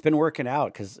 Yeah. So it's been working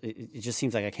out because it just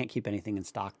seems like I can't keep anything in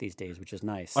stock these days, which is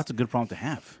nice. That's a good problem to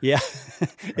have. Yeah,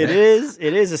 it is.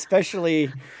 It is,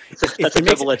 especially. That's a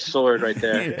double-edged sword right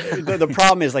there. The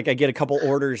problem is, like, I get a couple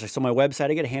orders. So my website,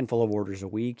 I get a handful of orders a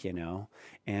week,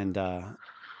 and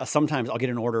sometimes I'll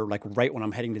get an order like right when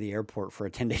I'm heading to the airport for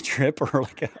a 10-day trip or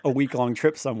like a week-long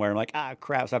trip somewhere. I'm like,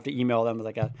 crap. So I have to email them.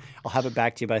 Like, I'll have it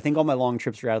back to you. But I think all my long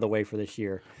trips are out of the way for this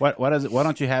year. Why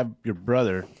don't you have your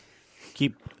brother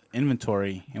keep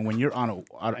inventory, and when you're on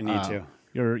I need to.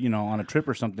 You're on a trip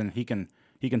or something, he can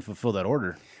fulfill that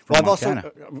order. Well, Montana.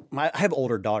 I have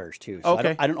older daughters too. So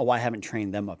Okay. I don't know why I haven't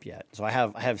trained them up yet. So I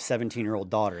have 17-year-old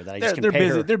daughter that I just can They're pay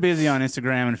busy. her. They're busy on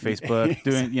Instagram and Facebook,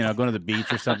 doing going to the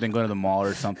beach or something, going to the mall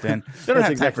or something. They don't That's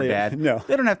have exactly time it. for dad. No.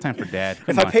 They don't have time for dad.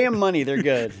 If I pay them money, they're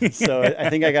good. So I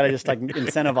think I got to just like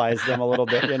incentivize them a little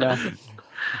bit,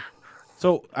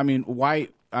 So I mean, why?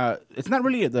 It's not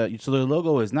really the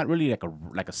logo is not really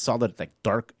like a solid like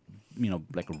dark,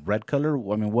 like a red color.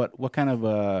 I mean, what kind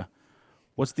of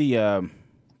what's the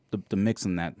mix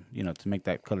in that to make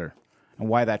that color, and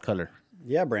why that color?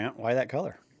 Yeah, Brant, why that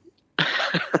color?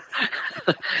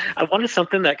 I wanted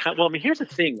something that here's the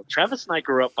thing. Travis and I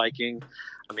grew up biking.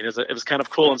 I mean, it was kind of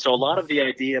cool. And so a lot of the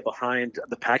idea behind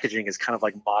the packaging is kind of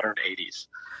like modern 80s.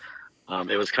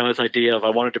 It was kind of this idea of I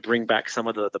wanted to bring back some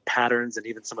of the patterns and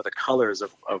even some of the colors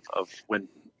of when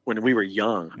we were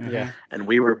young and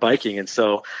we were biking. And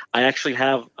so I actually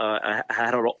have I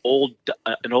had an old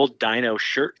Dyno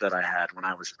shirt that I had when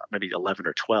I was maybe 11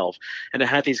 or 12. And it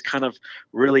had these kind of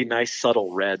really nice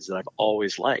subtle reds that I've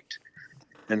always liked.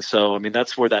 And so, I mean,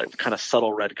 that's where that kind of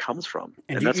subtle red comes from.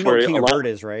 And that's you know where what King of Vert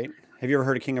is, right? Have you ever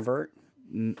heard of King of Vert?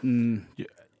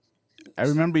 I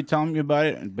remember you telling me about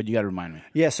it, but you got to remind me.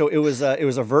 Yeah, so it was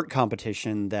a vert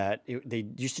competition that they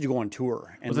used to go on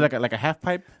tour. And Was it like a half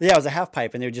pipe? Yeah, it was a half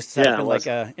pipe, and they would just set up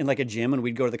it in a gym, and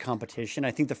we'd go to the competition.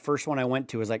 I think the first one I went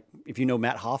to was like, if you know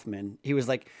Matt Hoffman, he was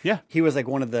like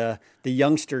one of the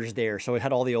youngsters there. So it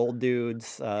had all the old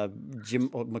dudes, Jim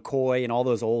McCoy, and all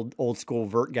those old school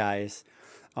vert guys.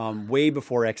 Way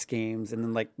before X Games, and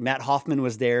then like Matt Hoffman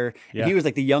was there, and he was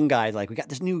like the young guy. Like, we got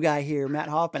this new guy here, Matt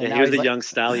Hoffman. And and he was he's the like, young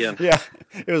stallion. Yeah,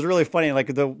 it was really funny.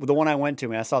 Like the one I went to,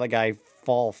 man, I saw the guy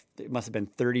fall. It must have been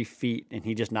 30 feet, and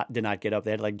he just did not get up.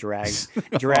 They had to like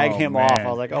drag him off. I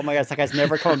was like, oh my gosh, that guy's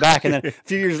never coming back. And then a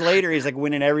few years later, he's like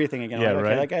winning everything again. Yeah, Like,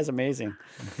 right. Okay, that guy's amazing.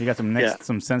 You got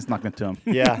some sense knocked into him.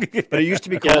 Yeah, but it used to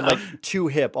be called like Too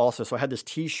Hip also. So I had this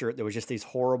T-shirt that was just these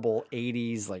horrible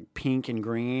 80s like pink and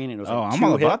green, and it was like I'm Too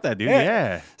all Hip. about that, dude.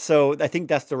 Yeah. So I think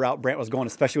that's the route Brant was going,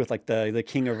 especially with like the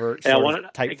King of Vert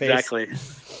typeface. Exactly.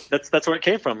 That's where it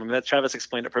came from. I mean, that Travis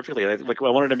explained it perfectly. Like I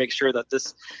wanted to make sure that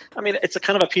this, I mean, it's a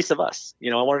kind of a piece of us. I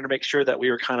wanted to make sure that we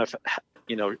were kind of,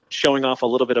 showing off a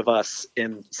little bit of us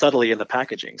subtly in the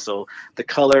packaging. So the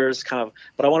colors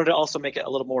but I wanted to also make it a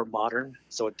little more modern,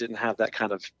 so it didn't have that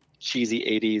kind of cheesy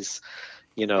 80s,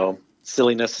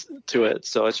 silliness to it.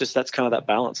 So that's kind of that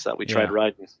balance that we tried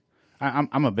riding.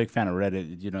 I'm a big fan of red.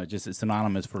 It's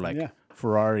synonymous for like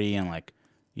Ferrari and like,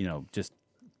 just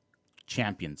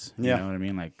champions. You know what I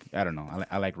mean? Like, I don't know.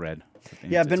 I like red.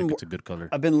 It's a good color.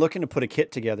 I've been looking to put a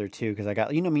kit together too, because I got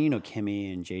me,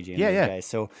 Kimmy and JJ and those guys.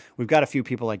 So we've got a few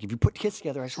people like, if you put kits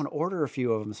together, I just want to order a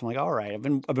few of them. So I'm like, all right. I've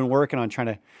been working on trying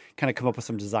to kind of come up with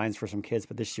some designs for some kids,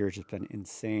 but this year has just been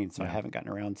insane. So I haven't gotten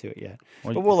around to it yet.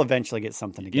 But we'll eventually get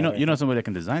something together. You know somebody that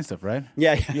can design stuff, right?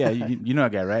 Yeah. You know a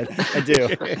guy, right?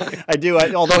 I do.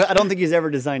 Although I don't think he's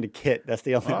ever designed a kit. That's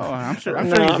the only. I'm sure.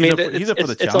 He's up for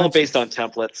the challenge. It's all based on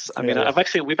templates. I mean,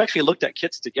 we've actually looked at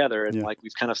kits together, and like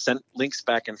we've kind of sent links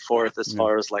back and forth as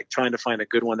far as like trying to find a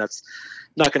good one that's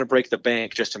not going to break the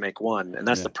bank just to make one. And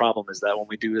that's the problem, is that when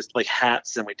we do this, like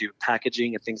hats and we do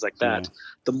packaging and things like that,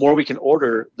 the more we can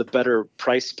order, the better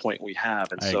price point we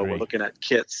have. And so we're looking at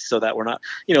kits so that we're not,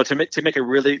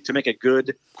 to make a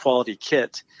good quality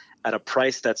kit at a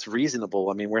price that's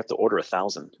reasonable. I mean, we have to order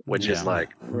 1,000, which is like,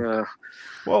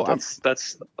 well, that's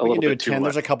a little bit too much.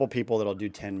 There's a couple people that'll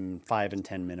do 5 and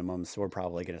 10 minimums, so we're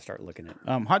probably going to start looking at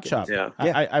Hot Shop.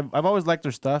 I've always liked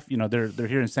their stuff. They're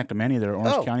here in San Clemente. They're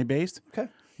Orange County based. Okay.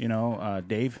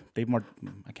 Dave Mart,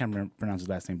 I can't pronounce his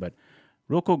last name, but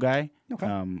Real cool guy. Okay.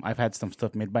 I've had some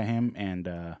stuff made by him, and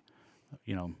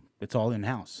you know, it's all in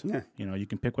house. Yeah. You know, you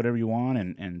can pick whatever you want,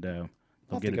 and I'll they'll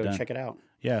have get to it go done. check it out.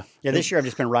 Yeah. Yeah, this year I've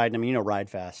just been riding. I mean, you know, Ride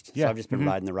Fast. Yeah. So I've just been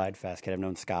riding the Ride Fast kid. I've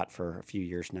known Scott for a few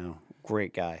years now.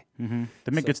 Great guy. They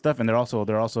make good stuff, and they're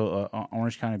also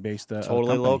Orange County based. Totally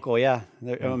company. local. Yeah,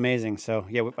 they're amazing. So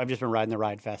yeah, I've just been riding the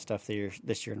Ride Fast stuff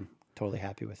this year. And I'm totally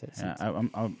happy with it. Yeah,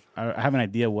 I have an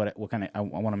idea what kind of I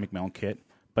want to make my own kit,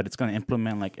 but it's going to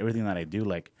implement like everything that I do,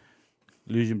 like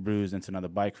Illusion Brews into another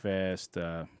Bike Fest,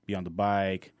 Beyond the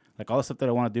Bike, like all the stuff that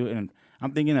I want to do. And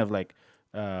I'm thinking of like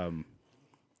a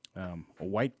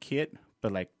white kit,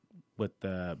 but like with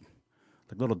like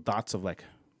little dots of like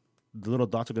the little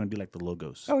dots are going to be like the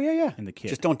logos. Oh yeah. In the kit.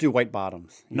 Just don't do white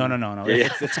bottoms. No. Yeah.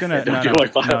 It's gonna Don't do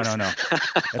white bottoms. no.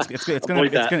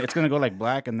 Avoid that. It's gonna go like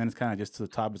black, and then it's kind of just to the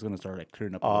top. It's gonna start like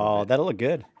clearing up. A little Oh, bit. that'll look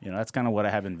good. You know, that's kind of what I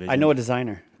have envisioned. I know a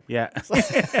designer. Yeah,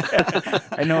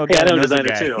 I know a guy. Yeah, I know a knows a designer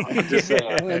guy. too. I'm just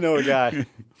saying. I know a guy.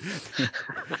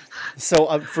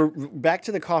 So for back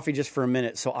to the coffee just for a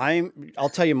minute. So I'll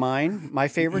tell you mine. My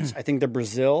favorites. I think the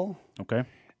Brazil, Okay.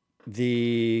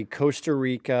 the Costa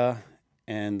Rica,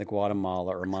 and the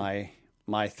Guatemala are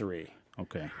my three.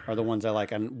 Okay. Are the ones I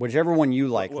like. And whichever one you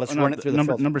like, let's run it through the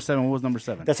number filter. number 7. What was number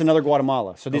 7? That's another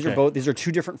Guatemala. So these Okay. are these are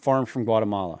two different farms from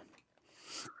Guatemala.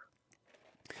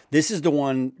 This is the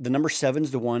one, the number 7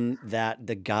 is the one that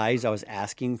the guys I was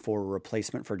asking for a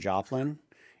replacement for Joplin,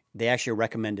 they actually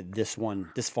recommended this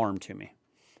farm to me.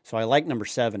 So I like number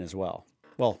 7 as well.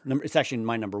 Well, it's actually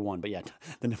my number 1, but yeah,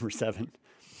 the number 7.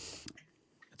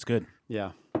 It's good.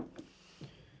 Yeah.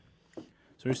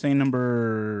 So you're saying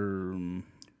number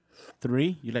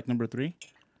 3? You like number 3,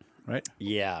 right?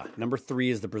 Yeah. Number 3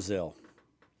 is the Brazil.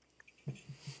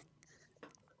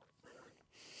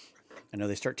 I know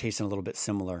they start tasting a little bit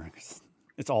similar.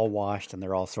 It's all washed and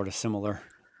they're all sort of similar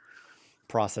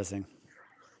processing.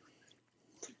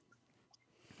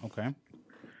 Okay.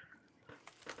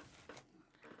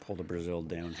 Pull the Brazil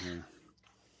down here.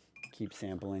 Keep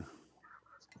sampling.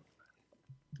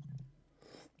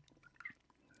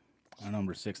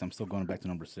 Number 6. I'm still going back to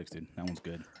number 6, dude. That one's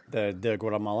good. The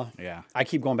Guatemala? Yeah. I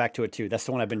keep going back to it too. That's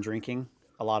the one I've been drinking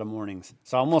a lot of mornings.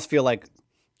 So I almost feel like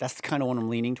that's the kind of one I'm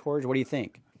leaning towards. What do you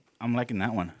think? I'm liking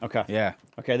that one. Okay. Yeah.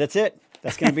 Okay, that's it.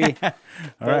 That's going to be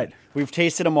All right. We've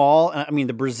tasted them all. I mean,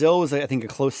 the Brazil was, I think, a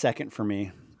close second for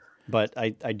me, but I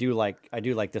do like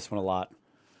this one a lot.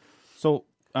 So,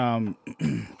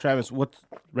 Travis,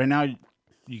 right now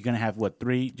you're gonna have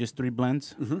just 3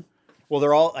 blends? Mm-hmm.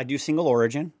 Well, I do single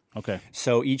origin. Okay.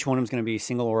 So each one of them is going to be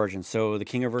single origin. So the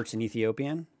King of Vert's an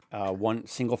Ethiopian, one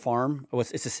single farm.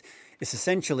 It's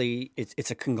essentially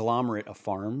a conglomerate of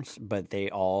farms, but they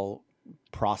all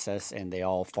process and they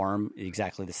all farm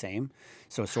exactly the same.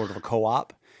 So it's sort of a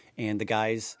co-op. And the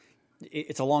guys,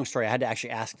 it's a long story. I had to actually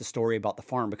ask the story about the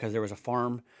farm because there was a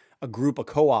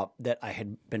co-op that I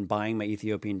had been buying my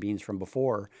Ethiopian beans from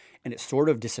before, and it sort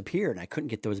of disappeared. I couldn't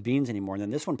get those beans anymore. And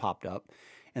then this one popped up.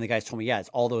 And the guys told me, yeah, it's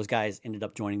all those guys ended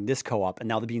up joining this co-op, and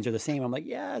now the beans are the same. I'm like,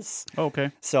 yes. Oh,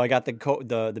 okay. So I got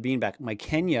the bean back. My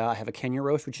Kenya, I have a Kenya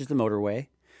roast, which is the Motorway,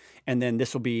 and then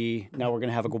this will be now we're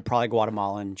gonna have probably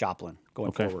Guatemalan Joplin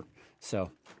going forward. So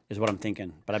is what I'm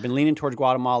thinking. But I've been leaning towards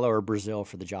Guatemala or Brazil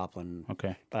for the Joplin.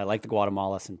 Okay. But I like the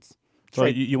Guatemala since. So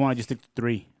you want to just stick to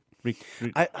 3?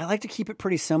 I like to keep it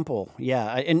pretty simple.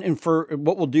 Yeah. And for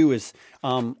what we'll do is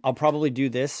I'll probably do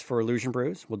this for Illusion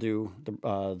Brews. We'll do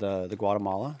the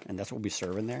Guatemala, and that's what we'll be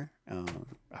serving there.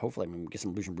 Hopefully, I'm going to get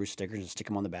some Illusion Brews stickers and stick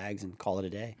them on the bags and call it a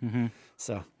day. Mm-hmm.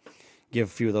 So give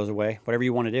a few of those away, whatever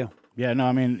you want to do. Yeah, no,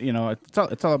 I mean,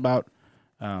 it's all about,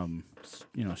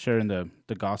 sharing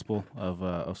the gospel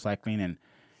of cycling,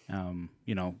 and,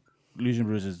 Illusion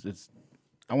Brews is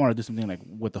I want to do something like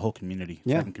with the whole community,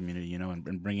 cycling community,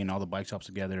 and bringing all the bike shops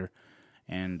together,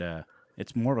 and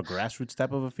it's more of a grassroots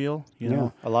type of a feel,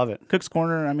 know. I love it. Cook's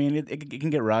Corner, I mean, it can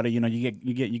get rowdy, you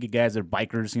get guys that are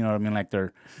bikers, you know what I mean, like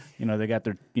they're, they got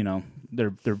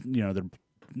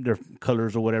their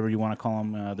colors or whatever you want to call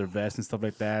them, their vests and stuff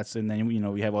like that. And then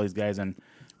we have all these guys and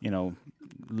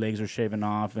legs are shaven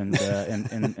off and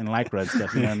lycra and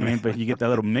stuff. You know what I mean? But you get that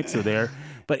little mixer there.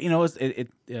 But I was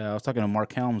talking to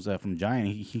Mark Helms from Giant.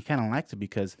 He kind of likes it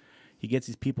because he gets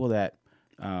these people that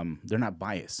they're not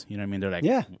biased. You know what I mean? They're like,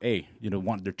 hey,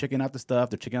 they're checking out the stuff,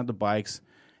 they're checking out the bikes,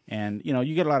 and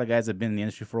you get a lot of guys that've been in the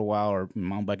industry for a while or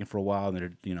mountain biking for a while, and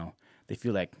they're they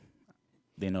feel like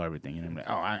they know everything. Like,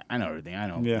 oh, I know everything. I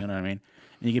know. Yeah. You know what I mean?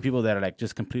 And you get people that are like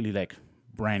just completely like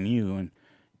brand new, and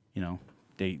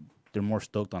they're more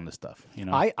stoked on this stuff.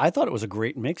 I thought it was a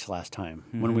great mix last time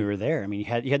when we were there. I mean, you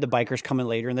had the bikers coming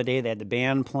later in the day. They had the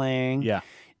band playing. Yeah.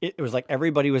 it was like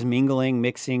everybody was mingling,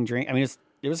 mixing, drink. I mean,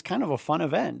 it was kind of a fun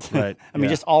event. Right. I mean, Yeah.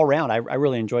 just all around, I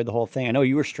really enjoyed the whole thing. I know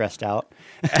you were stressed out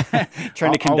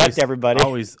trying to conduct everybody.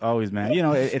 Always, man. You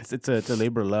know, it's a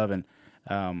labor of love, and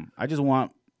I just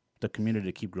want the community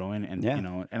to keep growing, and Yeah. you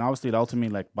know, and obviously, ultimately,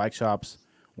 like bike shops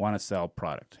want to sell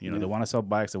product. You know, they want to sell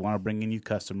bikes, they want to bring in new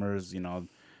customers. You know,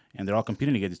 and they're all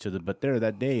competing against each other. But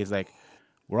that day is like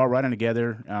we're all riding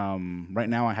together. Right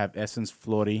now, I have Essence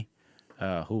Flori,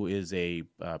 who is a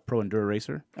pro enduro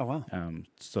racer. Oh wow!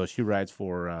 So she rides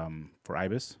for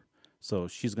Ibis. So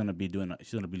she's gonna be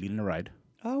leading the ride.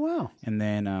 Oh wow! And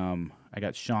then I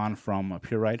got Sean from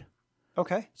Pure Ride.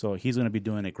 Okay. So he's gonna be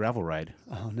doing a gravel ride.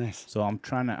 Oh nice. So I'm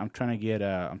trying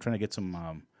to get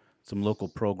some local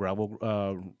pro gravel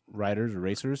riders or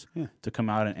racers to come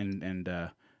out and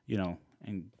you know,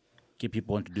 and get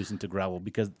people introduced into gravel,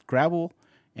 because gravel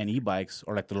and e-bikes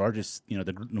are like the largest, you know,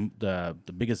 the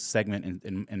biggest segment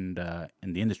in the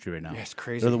industry right now. Yeah, it's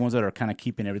crazy. They're the ones that are kind of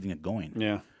keeping everything going.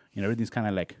 Yeah. You know, everything's kind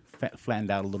of like flattened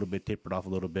out a little bit, tapered off a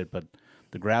little bit, but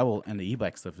the gravel and the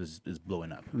e-bike stuff is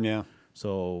blowing up. Yeah.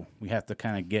 So we have to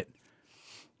kind of get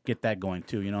that going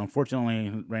too. You know,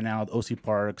 unfortunately, right now the OC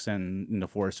Parks and the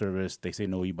Forest Service, they say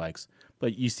no e-bikes,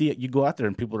 but you go out there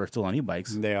and people are still on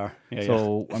e-bikes. They are. Yeah,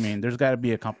 So I mean, there's got to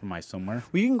be a compromise somewhere.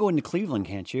 well, you can go into Cleveland,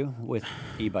 can't you, with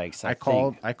e-bikes? I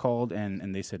called think.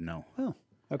 and they said no. Oh,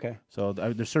 okay. So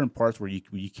there's certain parts where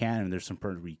you can, and there's some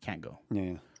parts where you can't go.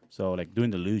 Yeah. So like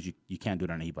doing the luge, you can't do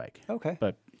it on an e-bike. Okay.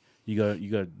 But you go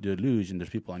to do a luge, and there's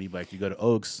people on e-bikes. You go to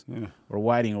Oaks or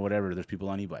Whiting or whatever, there's people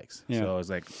on e-bikes. Yeah. So it's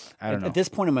like, I don't know. At this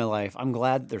point in my life, I'm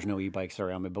glad there's no e-bikes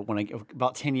around me. But when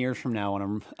about 10 years from now, when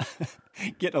I'm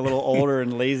getting a little older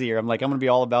and lazier, I'm like, I'm going to be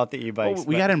all about the e-bikes. Well,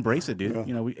 we got to embrace it, dude.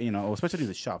 You know, especially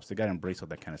the shops, they got to embrace all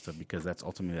that kind of stuff, because that's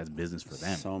business for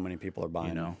them. So many people are buying.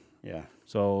 You know? Yeah.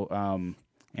 So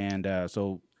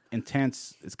so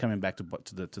Intense is coming back to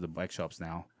the bike shops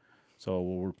now. So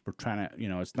we're trying to, you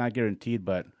know, it's not guaranteed,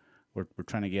 but we're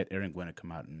trying to get Aaron Gwynn to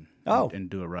come out and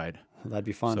do a ride. That'd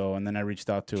be fun. So and then I reached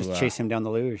out to just chase him down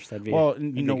the luge. That'd be well, that'd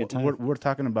you be know, a good time. we're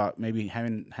talking about maybe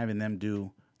having them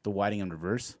do the Whiting in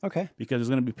reverse. Okay. Because there's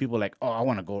gonna be people like, oh, I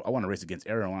want to race against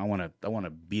Aaron. I want to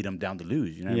beat him down the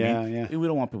luge. You know what I mean? Yeah. We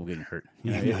don't want people getting hurt.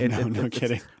 You know? No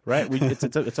kidding. Right?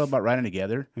 It's all about riding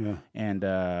together. Yeah. And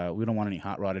we don't want any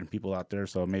hot rodded people out there.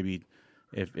 So maybe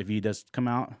if he does come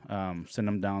out, send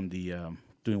him down the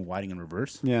doing Whiting in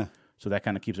reverse. Yeah. So that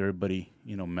kind of keeps everybody,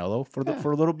 you know, mellow for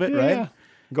a little bit, right? Yeah.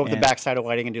 Go up the And- backside of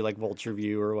Whiting and do like Vulture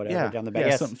View or whatever down the back.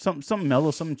 Yeah, Yes. something mellow,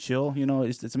 something chill. You know,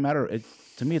 it's a matter.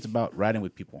 To me, it's about riding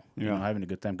with people. You Yeah. know, having a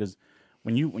good time. Because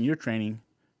when you're training,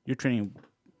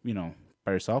 you know,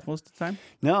 by yourself most of the time.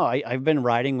 No, I've been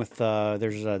riding with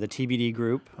there's the TBD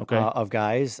group Okay. of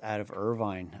guys out of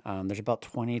Irvine. There's about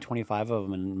 20, 25 of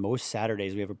them, and most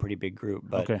Saturdays we have a pretty big group.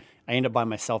 But Okay. I end up by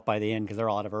myself by the end because they're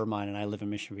all out of Irvine, and I live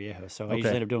in Mission Viejo. So I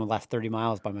usually end up doing the last 30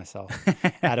 miles by myself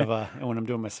out of when I'm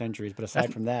doing my centuries. But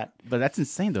aside from that, But that's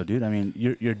insane, though, dude. I mean,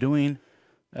 you're doing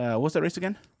what's that race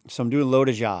again? so I'm doing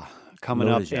Lodija coming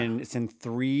up Lodija. in it's in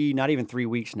not even 3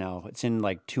 weeks now. It's in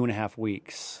like 2.5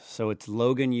 weeks. So it's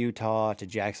Logan, Utah to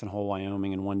Jackson Hole,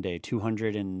 Wyoming in one day,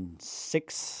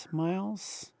 206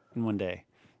 miles in one day.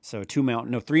 So 3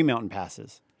 mountain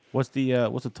passes. What's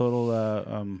the total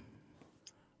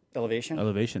Elevation?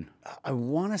 elevation? I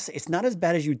want to say it's not as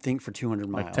bad as you'd think for 200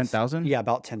 miles. Like 10,000? Yeah,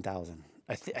 about 10,000.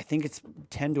 I think it's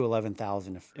 10 to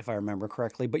 11,000 if I remember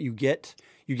correctly. But you get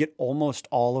almost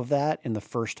all of that in the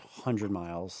first 100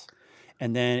 miles,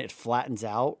 and then it flattens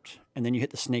out, and then you hit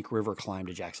the Snake River climb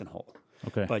to Jackson Hole.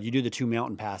 Okay. But you do the 2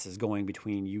 mountain passes going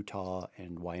between Utah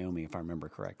and Wyoming, if I remember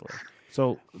correctly.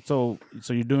 So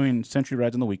you're doing century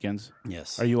rides on the weekends.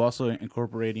 Yes. Are you also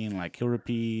incorporating like hill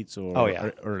repeats or Oh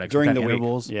yeah, or like during some the kind of week.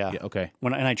 intervals? Yeah. Okay.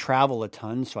 And I travel a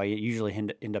ton, so I usually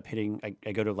end up hitting.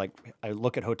 I go to I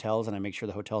look at hotels and I make sure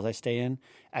the hotels I stay in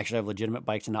actually have legitimate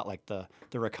bikes and not like the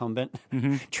recumbent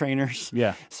trainers.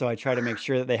 Yeah. So I try to make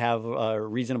sure that they have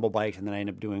reasonable bikes, and then I end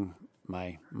up doing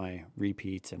my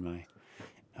repeats and my.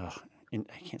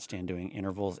 I can't stand doing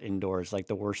intervals indoors, like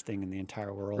the worst thing in the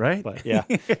entire world. Right? But yeah,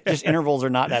 just intervals are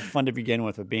not that fun to begin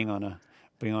with. But being on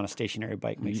a stationary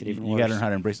bike makes it even worse. You got to learn how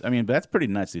to embrace. I mean, but that's pretty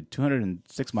nuts, dude.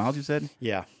 206 miles, you said?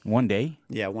 Yeah. One day?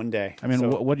 Yeah, one day. I mean,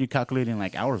 So- what are you calculating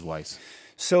like hours wise?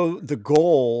 So the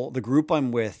group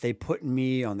I'm with, they put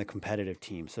me on the competitive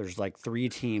team. So there's like 3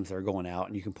 teams that are going out,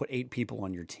 and you can put 8 people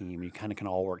on your team. You kind of can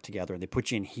all work together. And they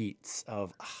put you in heats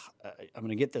of, I'm going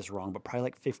to get this wrong, but probably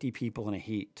like 50 people in a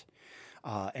heat.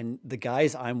 And the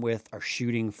guys I'm with are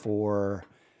shooting for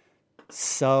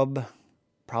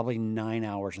probably 9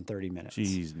 hours and 30 minutes.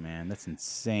 Jeez, man, that's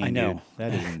insane. I know. Dude.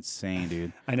 That is insane,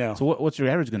 dude. I know. So what's your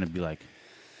average going to be like?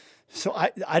 So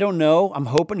I don't know. I'm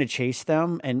hoping to chase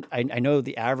them, and I know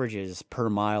the averages per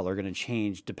mile are going to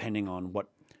change depending on what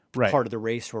part of the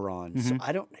race we're on. So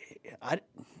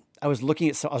I was looking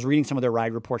at I was reading some of their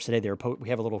ride reports today. We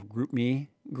have a little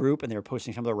group, and they were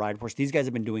posting some of their ride reports. These guys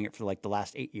have been doing it for like the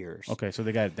last 8 years. Okay, so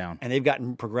they got it down, and they've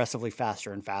gotten progressively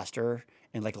faster and faster.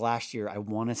 And like last year, I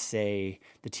want to say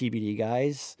the TBD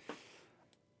guys,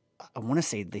 I want to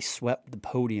say they swept the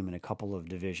podium in a couple of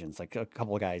divisions. Like a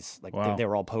couple of guys, like they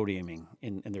were all podiuming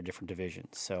in their different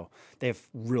divisions. So they have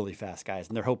really fast guys,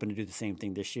 and they're hoping to do the same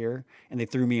thing this year. And they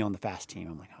threw me on the fast team.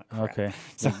 I'm like, oh, crap. Okay,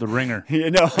 so the ringer.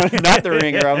 Not the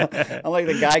ringer. I'm like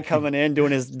the guy coming in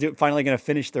finally going to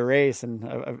finish the race,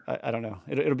 and I don't know.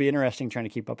 It'll be interesting trying to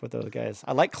keep up with those guys.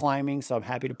 I like climbing, so I'm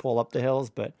happy to pull up the hills,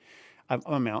 but I'm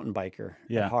a mountain biker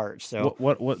at heart. So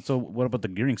what about the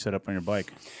gearing setup on your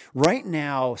bike? Right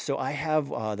now, so I have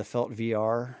the Felt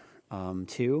VR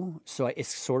 2. So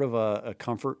it's sort of a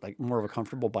comfort, like more of a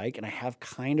comfortable bike, and I have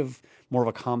kind of more of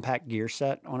a compact gear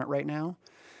set on it right now,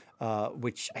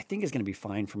 which I think is going to be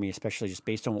fine for me, especially just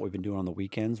based on what we've been doing on the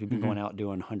weekends. We've been going out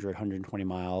doing 100, 120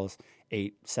 miles,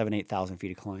 8,000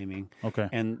 feet of climbing. Okay.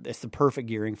 And it's the perfect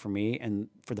gearing for me. And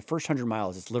for the first 100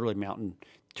 miles, it's literally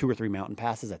 2 or 3 mountain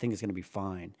passes. I think it's going to be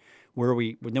fine.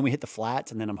 Then we hit the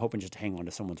flats, and then I'm hoping just to hang on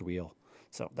to someone's wheel.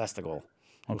 So that's the goal.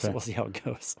 Okay. We'll see how it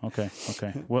goes. Okay.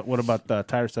 What about the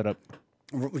tire setup?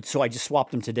 So I just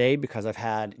swapped them today because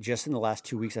just in the last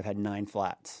 2 weeks, I've had 9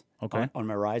 flats on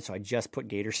my ride. So I just put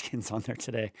gator skins on there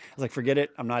today. I was like, forget it.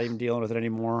 I'm not even dealing with it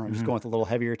anymore. I'm just going with a little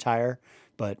heavier tire.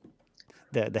 But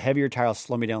the heavier tire will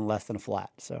slow me down less than a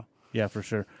flat. So yeah, for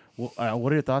sure. Well,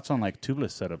 what are your thoughts on like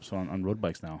tubeless setups on road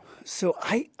bikes now? So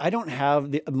I don't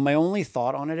have my only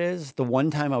thought on it is the one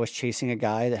time I was chasing a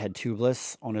guy that had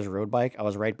tubeless on his road bike. I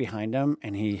was right behind him,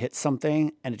 and he hit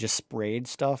something, and it just sprayed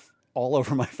stuff all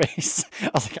over my face.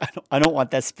 I was like, I don't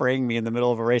want that spraying me in the middle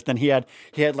of a race. Then he had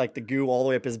like the goo all the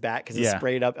way up his back because he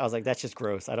sprayed up. I was like, that's just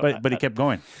gross. But he kept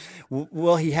going.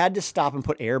 Well, he had to stop and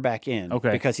put air back in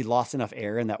because he lost enough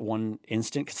air in that one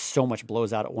instant because so much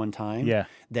blows out at one time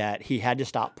that he had to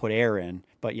stop, put air in.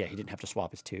 But yeah, he didn't have to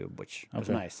swap his tube, which was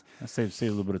nice. That saves a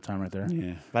little bit of time right there.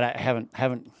 Yeah, but I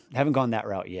haven't gone that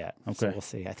route yet. Okay, so we'll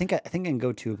see. I think I can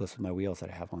go tubeless with my wheels that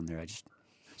I have on there.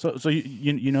 So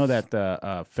you know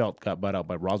that Felt got bought out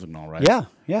by Rossignol, right?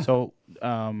 Yeah. So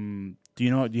do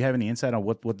you have any insight on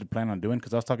what they plan on doing?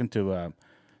 Because I was talking to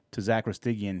Zach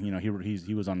Rostigian.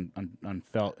 He was on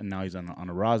Felt, and now he's on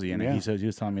a Rossi, and he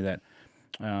was telling me that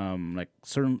like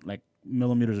certain like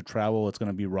millimeters of travel, it's going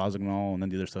to be Rossignol, and then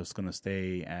the other stuff's going to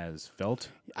stay as Felt.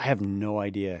 I have no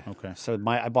idea. Okay. So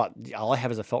all I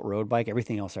have is a Felt road bike.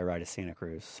 Everything else I ride is Santa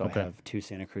Cruz. So I have 2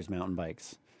 Santa Cruz mountain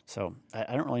bikes. So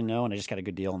I don't really know, and I just got a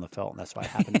good deal on the Felt, and that's why I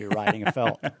happen to be riding a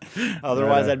Felt.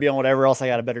 Otherwise, I'd be on whatever else I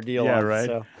got a better deal on. Yeah,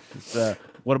 right. So.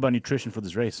 What about nutrition for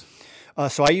this race?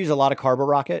 So I use a lot of Carbo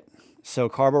Rocket. So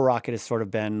Carbo Rocket has sort of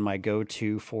been my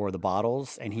go-to for the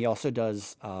bottles, and he also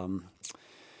does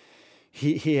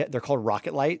they're called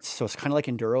Rocket Lights, so it's kind of like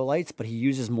Enduro Lights, but he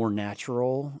uses more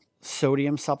natural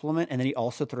sodium supplement, and then he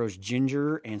also throws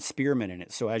ginger and spearmint in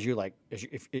it. So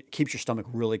if it keeps your stomach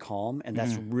really calm, and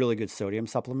that's really good sodium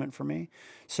supplement for me.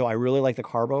 So I really like the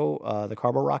Carbo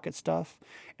Rocket stuff.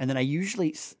 And then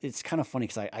it's kind of funny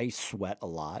because I sweat a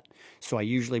lot, so I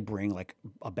usually bring like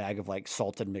a bag of like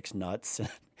salted mixed nuts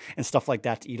and stuff like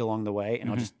that to eat along the way.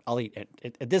 And I'll eat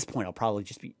at this point. I'll probably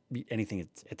just be anything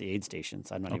at the aid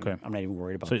stations. I'm not even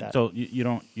worried about that. So you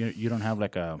don't have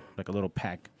like a little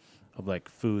pack of like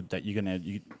food that you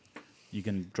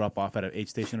can drop off at an aid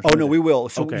station or something? Oh, no, we will.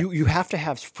 So you have to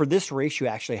have, for this race, you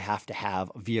actually have to have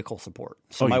vehicle support.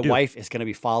 So my wife is going to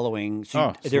be following.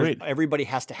 So everybody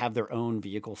has to have their own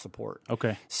vehicle support.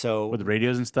 Okay. So with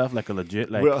radios and stuff, like a legit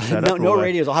no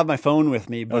radios. I'll have my phone with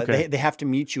me, but they have to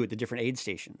meet you at the different aid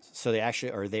stations. So they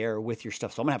actually are there with your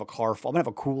stuff. So I'm going to have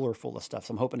a cooler full of stuff.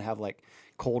 So I'm hoping to have like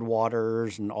cold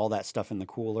waters and all that stuff in the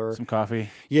cooler. Some coffee.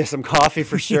 Yeah, some coffee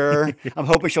for sure. I'm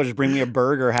hoping she'll just bring me a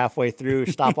burger halfway through,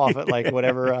 stop off at like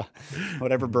whatever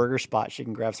burger spot. She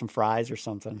can grab some fries or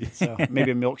something. So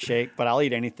maybe a milkshake, but I'll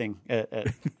eat anything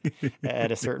at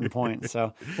a certain point.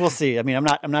 So we'll see. I mean,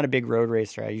 I'm not a big road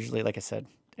racer. I usually, like I said,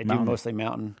 I do mostly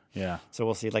mountain. Yeah. So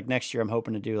we'll see. Like next year, I'm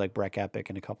hoping to do like Breck Epic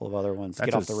and a couple of other ones.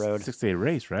 That's get off the road. 6-day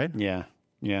race, right? Yeah.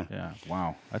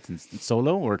 Wow. That's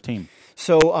solo or team?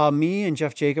 So me and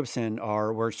Jeff Jacobson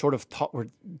we're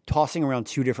tossing around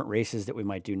 2 different races that we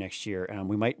might do next year.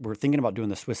 We're thinking about doing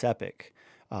the Swiss Epic.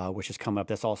 which is coming up.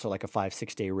 That's also like a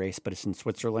 5-6 day race, but it's in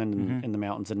Switzerland and in the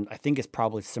mountains. And I think it's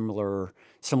probably similar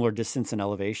distance and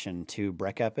elevation to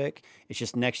Breck Epic. It's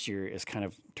just next year is kind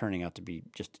of turning out to be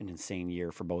just an insane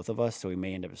year for both of us. So we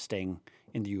may end up staying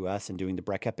in the U.S. and doing the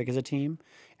Breck Epic as a team.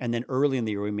 And then early in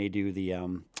the year, we may do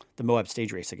the Moab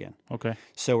stage race again. Okay.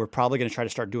 So we're probably going to try to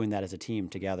start doing that as a team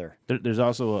together. There's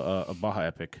also a Baja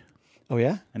Epic Oh,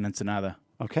 yeah? in Ensenada.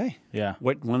 Okay. Yeah.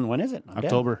 When is it? I'm down.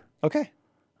 October. Okay.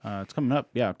 It's coming up.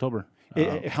 Yeah, October.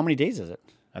 How many days is it?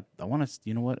 I want to.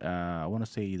 You know what? I want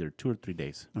to say either 2 or 3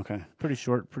 days. Okay. Pretty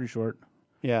short.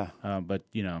 Yeah. But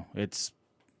it's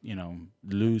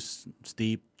loose,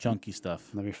 steep, chunky stuff.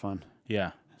 That'd be fun.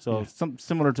 Yeah. So some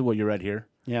similar to what you're at here.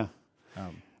 Yeah.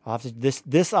 I'll have to,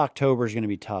 this October is going to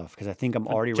be tough because I think I'm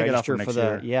already Check it out for registered for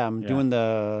next the. year. Yeah, I'm doing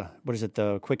the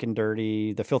the quick and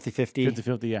dirty, the filthy 50.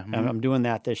 50-50, yeah. I'm doing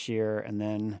that this year, and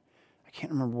then I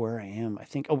can't remember where I am. I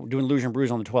think doing Luge and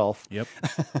Brews on the 12th. Yep.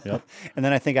 And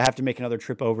then I think I have to make another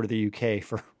trip over to the UK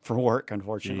for work.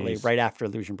 Unfortunately, Jeez. right after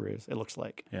Luge and Brews, it looks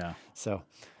like. Yeah. So.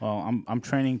 Well, I'm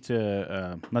training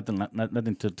to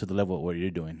nothing to the level of what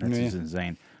you're doing. That's just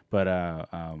insane. But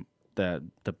the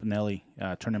Pinelli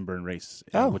Turn and Burn race,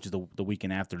 which is the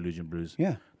weekend after Luge and Brews.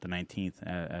 Yeah. The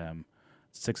 19th,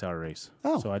 6-hour race.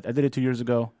 Oh. So I did it 2 years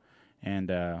ago, and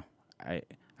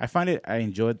I find I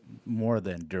enjoyed more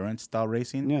the endurance style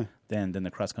racing than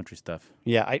the cross country stuff.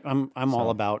 Yeah, I'm all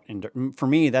about for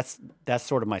me that's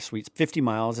sort of my sweet 50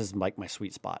 miles is like my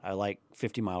sweet spot. I like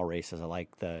 50-mile races. I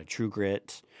like the True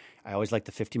Grit. I always like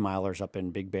the 50 milers up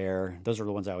in Big Bear. Those are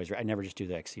the ones I never just do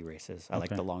the XC races. I like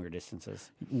the longer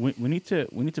distances. We need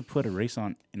to put a race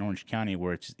on in Orange County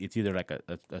where it's either like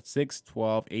a 6,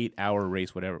 12, 8-hour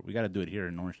race, whatever. We got to do it here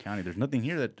in Orange County. There's nothing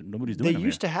here that nobody's doing. They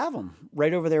used to have them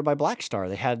right over there by Black Star.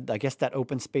 They had, I guess, that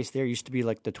open space there used to be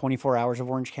like the 24 hours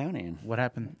of Orange County. And what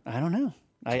happened? I don't know.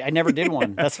 I never did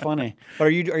one. That's funny. But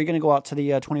are you going to go out to the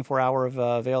 24-hour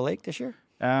of Vail Lake this year?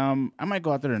 I might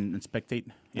go out there and spectate.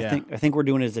 Yeah, I think we're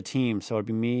doing it as a team. So it'd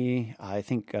be me. I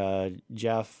think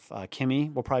Jeff,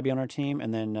 Kimmy will probably be on our team,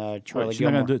 and then Charlie. Wait,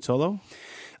 you're not gonna do it solo?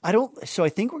 I don't. So I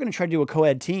think we're going to try to do a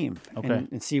co-ed team. Okay.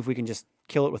 And see if we can just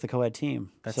kill it with a co-ed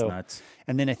team. That's so, nuts.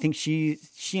 And then I think she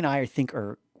and I think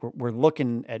we're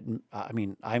looking at. I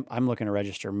mean, I'm looking to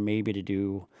register maybe to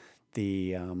do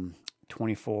the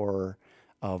 24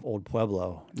 of Old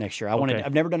Pueblo next year.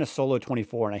 I've never done a solo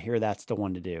 24, and I hear that's the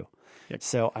one to do. Yep.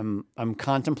 So I'm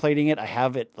contemplating it. I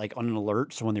have it like on an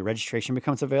alert, so when the registration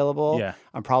becomes available,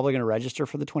 I'm probably going to register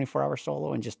for the 24-hour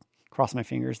solo and just cross my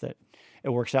fingers that it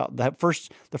works out. The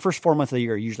first 4 months of the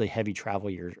year are usually heavy travel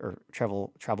years or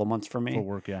travel months for me. For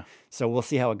work, yeah. So we'll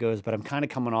see how it goes. But I'm kind of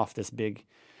coming off this big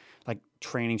like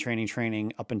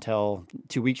training up until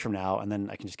 2 weeks from now, and then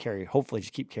I can just hopefully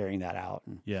just keep carrying that out.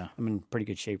 And I'm in pretty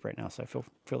good shape right now, so I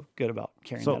feel good about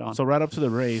carrying that on. So right up to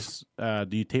the race, do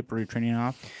you taper your training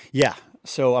off? Yeah.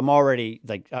 So I'm already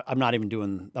I'm not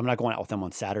going out with them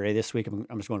on Saturday this week. I'm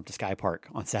just going up to Sky Park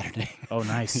on Saturday. Oh,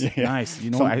 nice, nice.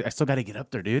 You know, I still got to get up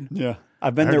there, dude. Yeah,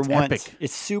 I've been there once. Epic.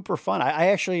 It's super fun. I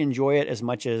actually enjoy it as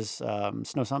much as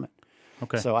Snow Summit.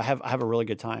 Okay. So I have a really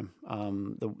good time.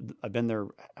 I've been there.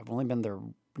 I've only been there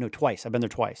twice. I've been there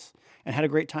twice and had a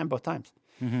great time both times.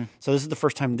 Mm-hmm. So this is the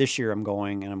first time this year I'm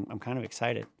going, and I'm kind of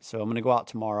excited. So I'm going to go out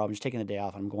tomorrow. I'm just taking the day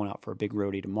off. I'm going out for a big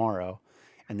roadie tomorrow,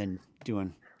 and then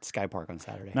doing Sky Park on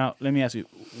Saturday. Now let me ask you,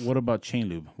 what about chain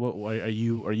lube? What are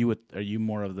you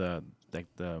more of the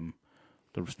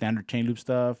standard chain lube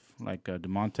stuff like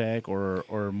Demontec,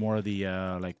 or more of the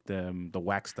the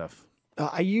wax stuff?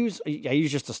 I use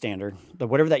just a standard,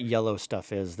 whatever that yellow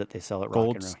stuff is that they sell at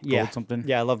Rock and Roll. Yeah, gold something.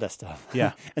 Yeah, I love that stuff.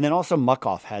 Yeah, and then also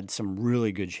Muck-Off had some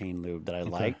really good chain lube that I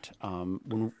liked.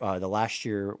 When the last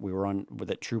year we were on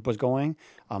that Troop was going,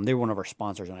 they were one of our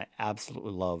sponsors, and I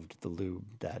absolutely loved the lube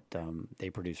that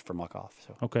they produced for Muck-Off.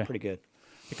 So pretty good.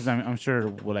 Because I'm sure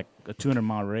with like a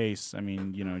 200-mile race, I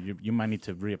mean, you might need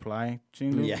to reapply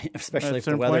chain lube. Yeah, especially if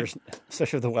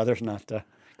the weather's not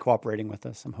cooperating with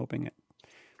us. I'm hoping it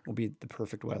will be the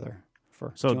perfect weather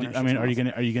for. So, are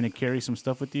you gonna carry some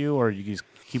stuff with you, or you just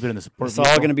keep it in the support? It's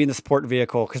all going to be in the support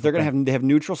vehicle because they have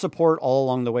neutral support all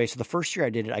along the way. So the first year I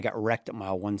did it, I got wrecked at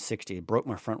mile 160, broke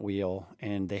my front wheel,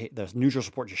 and the neutral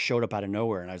support just showed up out of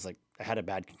nowhere, and I was like, I had a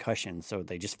bad concussion, so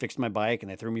they just fixed my bike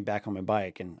and they threw me back on my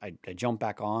bike, and I jumped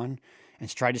back on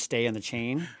and tried to stay in the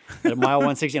chain at mile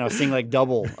 160. And I was seeing like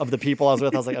double of the people I was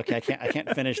with. I was like, okay, I can't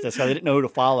finish this. So I didn't know who to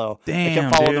follow. Damn, I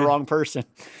kept following the wrong person.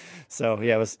 So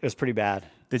yeah, it was pretty bad.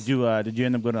 Did you end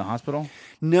up going to the hospital?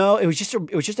 No, it was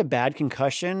just a bad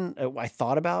concussion. I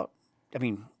thought about. I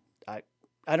mean,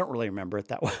 I don't really remember it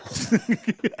that well.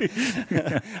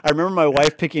 I remember my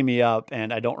wife picking me up,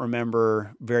 and I don't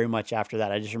remember very much after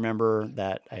that. I just remember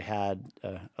that I had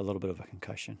a little bit of a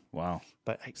concussion. Wow.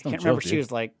 But I no can't remember. joke, She dude.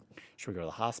 was like, "Should we go to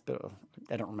the hospital?"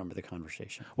 I don't remember the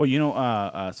conversation.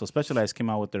 Well, so Specialized came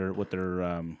out with their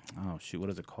oh shoot, what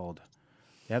is it called?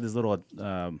 They have this little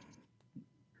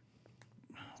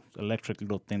electric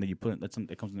little thing that you put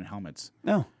that comes in their helmets,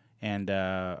 No. and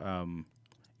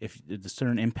if it's a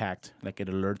certain impact, like it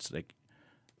alerts like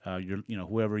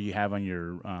whoever you have on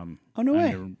your Oh, no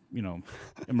way. your,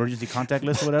 emergency contact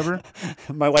list or whatever.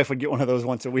 My wife would get one of those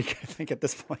once a week, I think, at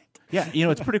this point. Yeah,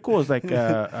 it's pretty cool. It's like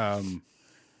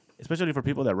especially for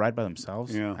people that ride by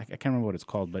themselves. Yeah. I can't remember what it's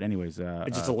called, but anyways,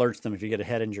 It just alerts them if you get a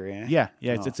head injury. Eh? yeah.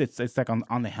 Oh. It's like on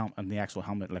the on the actual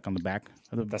helmet, like on the back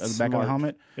of the That's back of smart. the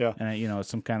helmet. Yeah. And it's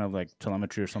some kind of like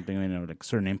telemetry or something. Like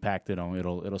certain impact,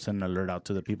 it'll send an alert out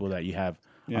to the people that you have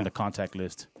Yeah. on the contact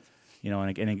list.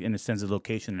 And it sends the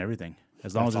location and everything.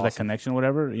 As long That's as there's that awesome. connection,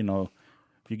 whatever.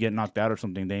 If you get knocked out or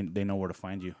something, they know where to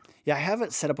find you. Yeah, I have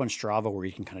it set up on Strava where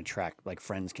you can kind of track, like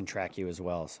friends can track you as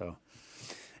well. So,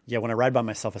 yeah, when I ride by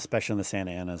myself, especially in the Santa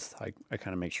Anas, I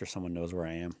kind of make sure someone knows where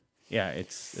I am. Yeah,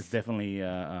 it's definitely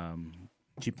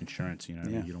cheap insurance. What I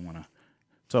mean? Yeah. You don't want to.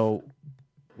 So,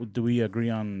 do we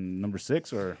agree on number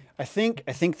 6 or? I think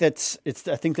this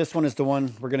one is the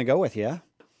one we're going to go with. Yeah,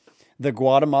 the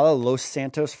Guatemala Los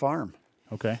Santos Farm.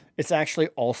 Okay. It's actually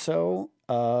also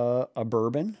a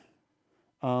bourbon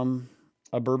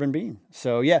bean.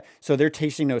 So yeah, so their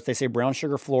tasting notes, they say brown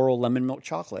sugar, floral, lemon, milk,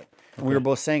 chocolate. And we were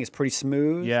both saying it's pretty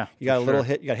smooth. Yeah, you got for a little sure.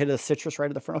 hit. You got a hit of the citrus right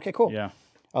at the front. Okay, cool. Yeah.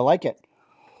 I like it.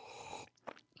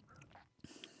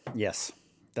 Yes,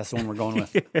 that's the one we're going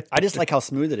with. I just like how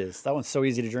smooth it is. That one's so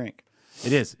easy to drink.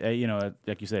 It is.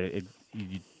 Like you said,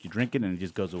 you drink it and it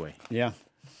just goes away. Yeah.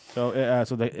 So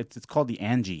it's called the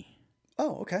Angie.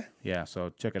 Oh, okay. Yeah. So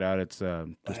check it out. It's I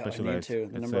need Specialized. to. The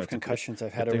It's, number of it's concussions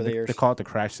I've had they, over the they- years. They call it the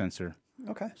crash sensor.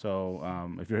 Okay. So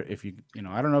if you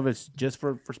I don't know if it's just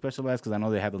for Specialized because I know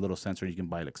they have the little sensor you can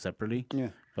buy like separately. Yeah.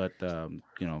 But the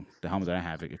helmet that I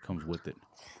have, it comes with it.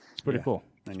 It's pretty Yeah, cool.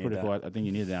 I It's need pretty that. cool. I think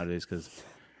you need it nowadays because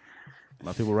a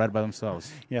lot of people ride by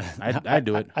themselves. Yeah. I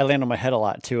do it. I land on my head a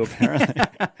lot too, apparently.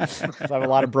 So I have a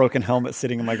lot of broken helmets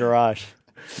sitting in my garage.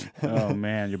 Oh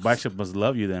man, your bike shop must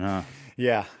love you then, huh?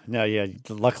 Yeah. No, yeah.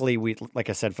 Luckily, like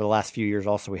I said, for the last few years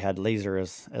also, we had Laser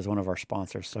as one of our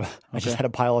sponsors. So I just had a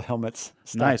pile of helmets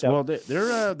stacked Nice. up. Well,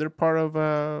 they're part of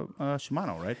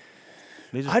Shimano, right?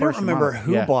 Laser's I part don't of remember Shimano.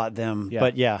 who Yeah. bought them,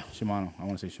 but yeah. Shimano. I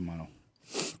want to say Shimano.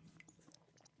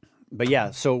 But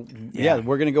yeah, so yeah,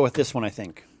 we're gonna go with this one. I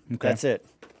think that's it.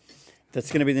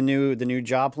 That's gonna be the new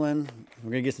Joplin. We're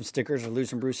gonna get some stickers or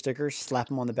Loose and Brew stickers, slap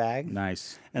them on the bag,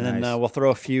 Nice. and nice. then we'll throw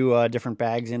a few different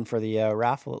bags in for the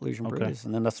raffle at Loose and Okay. Brews,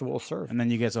 and then that's what we'll serve. And then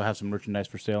you guys will have some merchandise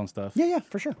for sale and stuff. Yeah,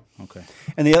 for sure. Okay.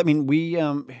 And we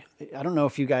I don't know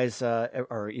if you guys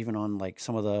are even on like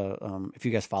some of the if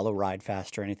you guys follow Ride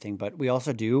Fast or anything, but we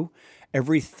also do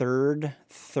every third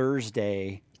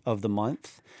Thursday of the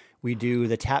month we do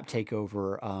the tap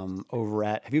takeover over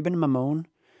at. Have you been to Mamone?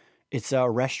 It's a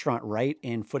restaurant right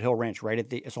in Foothill Ranch,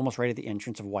 it's almost right at the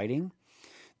entrance of Whiting.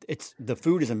 The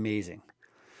food is amazing.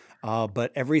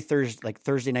 But every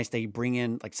Thursday nights they bring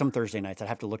in, like some Thursday nights, I'd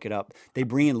have to look it up. They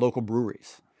bring in local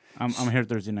breweries. I'm here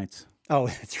Thursday nights. Oh,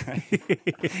 that's right.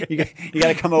 you got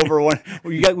to come over one.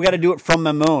 We got to do it from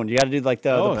Mamone. You got to do like the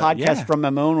podcast yeah. from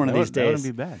Mamone one of these That days.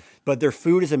 wouldn't be bad. But their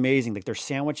food is amazing. Like their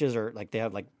sandwiches are like they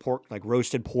have like pork, like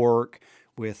roasted pork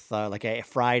with like a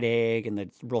fried egg and the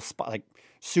real like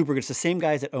super good. It's the same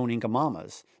guys that own Inca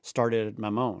Mamas started at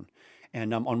Mamone,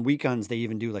 and on weekends they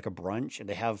even do like a brunch, and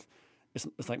they have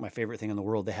it's like my favorite thing in the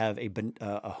world. They have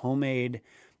a homemade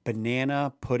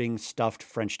banana pudding stuffed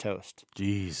French toast.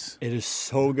 Jeez. It is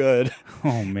so good.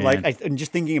 Oh man. Like I'm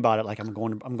just thinking about it. Like I'm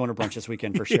going to brunch this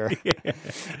weekend for sure.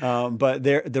 But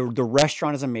the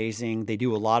restaurant is amazing. They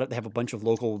do they have a bunch of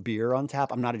local beer on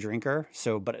tap. I'm not a drinker,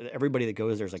 but everybody that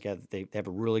goes there is like they have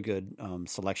a really good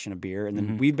selection of beer. And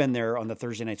then we've been there on the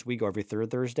Thursday nights. We go every third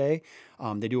Thursday.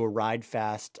 They do a Ride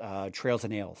Fast Trails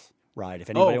and Ales ride. If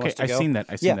anybody wants to go, I've seen that.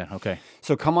 I've seen that. Okay.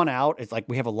 So come on out. It's like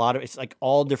we have it's like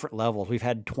all different levels. We've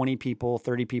had 20 people,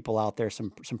 30 people out there,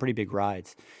 some pretty big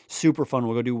rides. Super fun.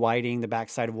 We'll go do Whiting, the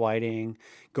backside of Whiting,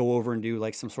 go over and do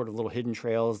like some sort of little hidden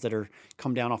trails that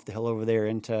come down off the hill over there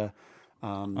into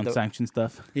unsanctioned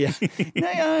stuff. Yeah.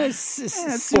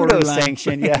 Pseudo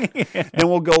sanctioned, yeah. Then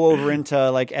we'll go over into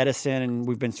like Edison, and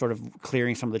we've been sort of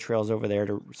clearing some of the trails over there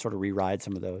to sort of re-ride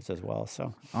some of those as well.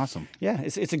 So Awesome. yeah,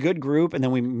 it's a good group, and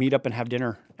then we meet up and have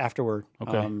dinner afterward.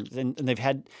 Okay. And they've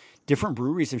had different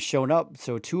breweries have shown up.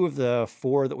 So 2 of the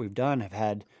 4 that we've done have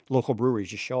had local breweries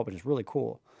just show up, and it's really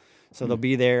cool. So they'll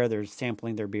be there, they're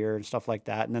sampling their beer and stuff like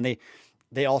that. And then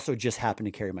they also just happen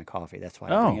to carry my coffee. That's why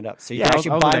I bring it up. So you can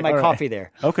actually buy my coffee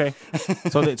there. Okay.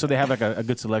 So they have like a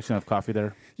good selection of coffee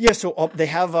there. Yeah. So they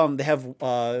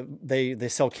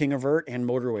sell King of Vert and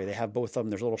Motorway. They have both of them.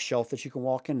 There's a little shelf that you can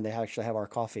walk in. They actually have our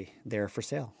coffee there for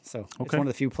sale. So it's one of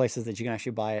the few places that you can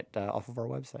actually buy it off of our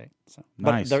website. So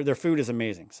nice. But their food is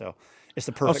amazing. So it's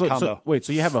the perfect combo.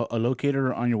 So you have a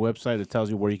locator on your website that tells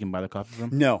you where you can buy the coffee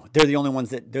from? No, they're the only ones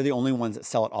that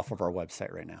sell it off of our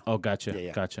website right now. Oh, gotcha.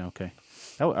 Yeah. Gotcha. Okay.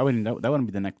 That wouldn't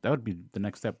be the next. That would be the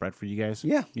next step, right, for you guys.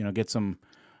 Yeah. Get some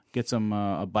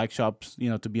bike shops,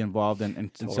 to be involved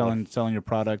and totally. selling your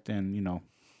product and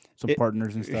some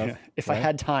partners and stuff. If I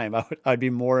had time, I'd be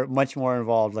much more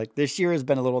involved. Like this year has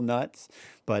been a little nuts,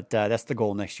 but that's the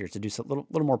goal next year, to do some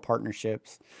little more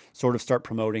partnerships, sort of start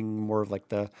promoting more of like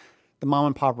the mom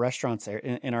and pop restaurants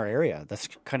in our area. That's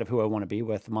kind of who I want to be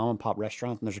with, the mom and pop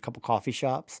restaurants. And there's a couple coffee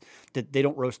shops that they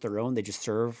don't roast their own. They just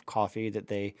serve coffee that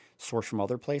they source from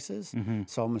other places. Mm-hmm.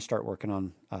 So I'm going to start working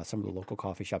on some of the local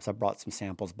coffee shops. I brought some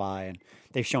samples by and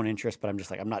they've shown interest, but I'm just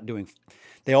like, I'm not doing,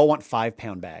 they all want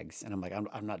 5-pound bags. And I'm like,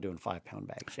 I'm not doing 5-pound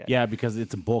bags yet. Yeah, because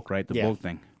it's a bulk, right? The bulk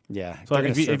thing. Yeah. So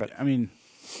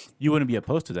you wouldn't be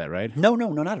opposed to that, right? No,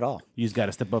 not at all. You just got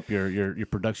to step up your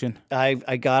production.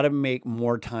 I got to make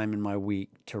more time in my week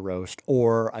to roast,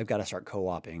 or I've got to start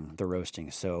co-oping the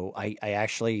roasting. So I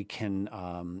actually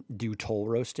can do toll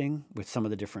roasting with some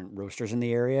of the different roasters in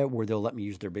the area, where they'll let me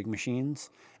use their big machines,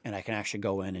 and I can actually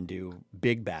go in and do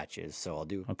big batches. So I'll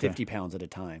do 50 pounds at a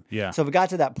time. Yeah. So if it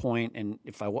got to that point, and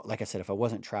like I said, if I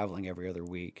wasn't traveling every other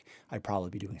week, I'd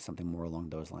probably be doing something more along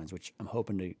those lines, which I'm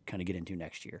hoping to kind of get into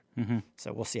next year. Mm-hmm.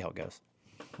 So we'll see how it goes.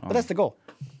 But that's the goal.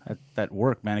 That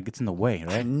work, man, it gets in the way,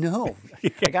 right? I know.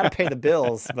 I got to pay the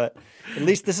bills, but at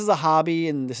least this is a hobby,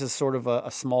 and this is sort of a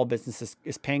small business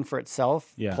is paying for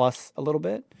itself plus a little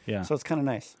bit. Yeah. So it's kind of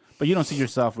nice. But you don't see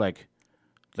yourself like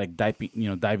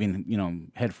diving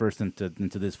headfirst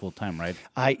into this full time, right?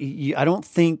 I don't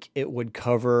think it would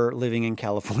cover living in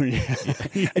California.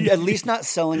 At least not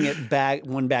selling it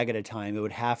one bag at a time. It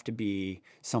would have to be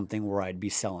something where I'd be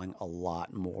selling a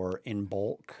lot more in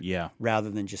bulk,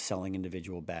 rather than just selling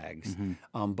individual bags.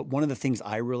 Mm-hmm. But one of the things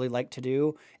I really like to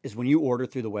do is when you order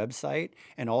through the website,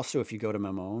 and also if you go to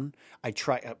Mamon, I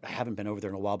haven't been over there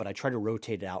in a while, but I try to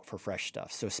rotate it out for fresh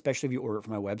stuff. So especially if you order it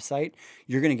from my website,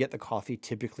 you're going to get the coffee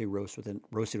typically roasted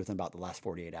within about the last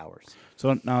 48 hours.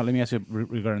 So now let me ask you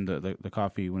regarding the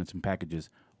coffee when it's in packages.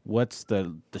 What's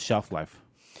the shelf life?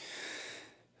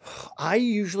 I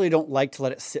usually don't like to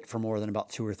let it sit for more than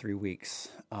about 2 or 3 weeks.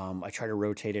 I try to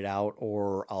rotate it out,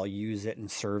 or I'll use it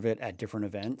and serve it at different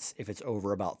events if it's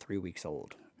over about 3 weeks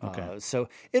old. Okay. So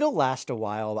it'll last a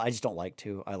while. I just don't like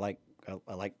to. I like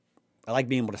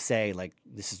being able to say, like,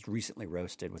 this is recently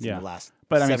roasted within the last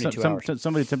 72 hours.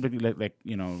 Somebody typically like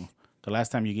the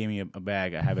last time you gave me a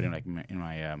bag, I have it in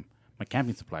my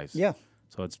camping supplies. Yeah.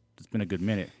 So it's been a good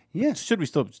minute. Yeah. Should we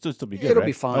still be good? It'll right?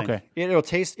 be fine. Okay. It'll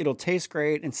taste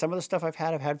great. And some of the stuff I've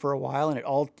had for a while,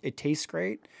 and it tastes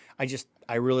great.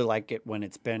 I really like it when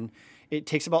it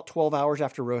takes about 12 hours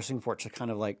after roasting for it to kind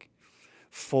of like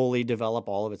fully develop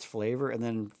all of its flavor. And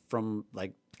then from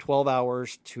like 12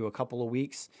 hours to a couple of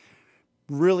weeks,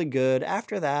 really good.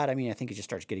 After that, I think it just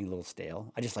starts getting a little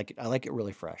stale. I just like it. I like it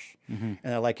really fresh. Mm-hmm.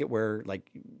 And I like it where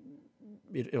like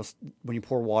it'll when you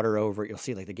pour water over it, you'll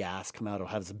see like the gas come out. It'll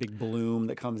have this big bloom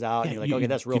that comes out, and you're like, okay,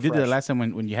 that's real fresh. You did that last time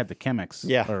when you had the Chemex.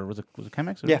 Yeah. Or was it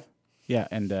Chemex? Or? Yeah. Yeah,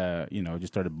 and it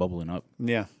just started bubbling up.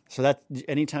 Yeah. So that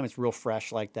anytime it's real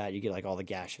fresh like that, you get like all the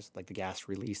gases, like the gas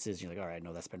releases. You're like, all right,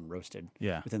 no, that's been roasted.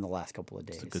 Yeah. Within the last couple of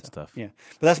days. That's good stuff. Yeah.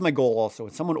 But that's my goal also.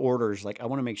 When someone orders, like I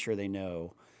want to make sure they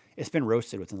know it's been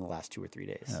roasted within the last 2 or 3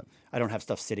 days. Yep. I don't have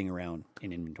stuff sitting around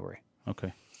in inventory.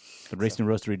 Okay.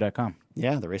 TheRacingRoastery.com.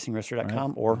 Yeah,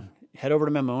 TheRacingRoastery.com, or head over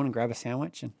to Mamon and grab a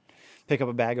sandwich and pick up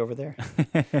a bag over there.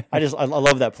 I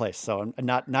love that place. So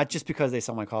not just because they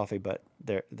sell my coffee, but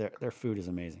their food is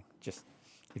amazing. Just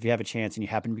if you have a chance and you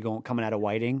happen to be coming out of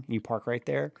Whiting and you park right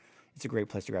there, it's a great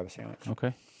place to grab a sandwich.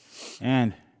 Okay.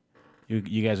 And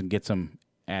you guys can get some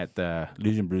at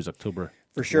Legion Brews October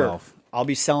for sure. 12th. I'll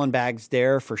be selling bags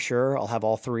there for sure. I'll have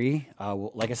all 3.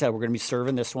 Like I said, we're going to be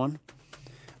serving this one,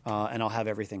 and I'll have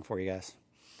everything for you guys.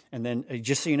 And then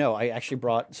just so you know, I actually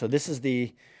brought. So this is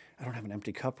I don't have an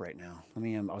empty cup right now. I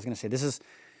was going to say this is.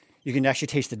 You can actually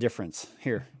taste the difference.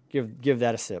 Here, give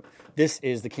that a sip. This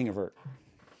is the King of Vert.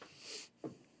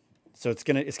 So it's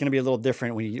gonna be a little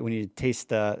different when you taste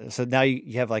the. So now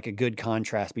you have like a good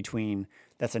contrast between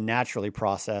that's a naturally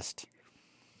processed.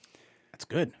 That's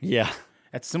good. Yeah.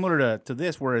 That's similar to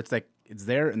this, where it's like it's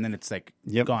there and then it's like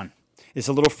Yep. gone. It's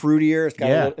a little fruitier. It's got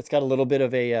Yeah. it's got a little bit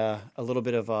of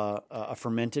a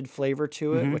fermented flavor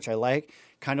to it, which I like.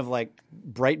 Kind of like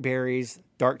bright berries,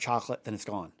 dark chocolate, then it's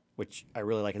gone, which I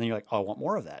really like. And then you're like, oh, I want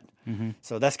more of that.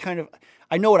 So that's kind of,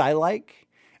 I know what I like.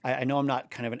 I know I'm not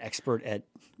kind of an expert at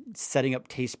setting up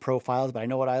taste profiles, but I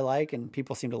know what I like, and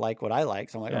people seem to like what I like.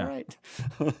 So I'm like, Yeah. all right,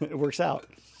 it works out.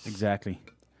 Exactly.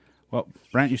 Well,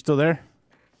 Brant, you still there?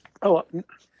 Oh,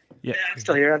 Yeah. I'm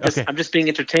still here. Okay. I'm just being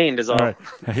entertained, is all. All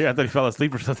right. Yeah, I thought he fell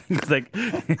asleep or something. It's like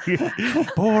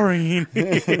boring.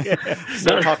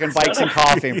 Start talking bikes and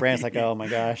coffee, and Brand's like, oh my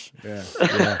gosh.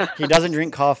 Yeah. He doesn't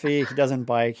drink coffee. He doesn't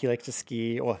bike. He likes to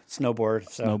ski or snowboard.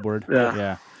 So. Snowboard.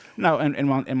 Yeah. No, and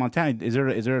in Montana, is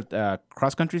there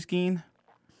cross country skiing?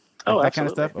 Oh, Like that kind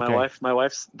of absolutely. stuff? Okay. My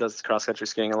wife does cross country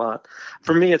skiing a lot.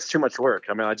 For me, it's too much work.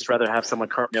 I mean, I'd just rather have someone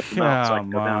cart me up the mountain so I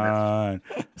can Come go down it.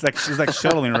 on. It's like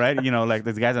shuttling, right? You know, like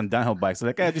the guys on downhill bikes. They're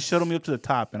like, hey, just shuttle me up to the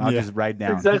top and I'll just ride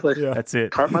down. Exactly. That's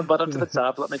it. Cart my butt up to the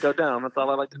top. Let me go down. That's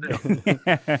all I like to do.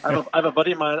 I have a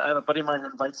buddy of mine. who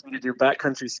invites me to do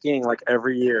backcountry skiing like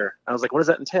every year. I was like, what does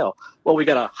that entail? Well, we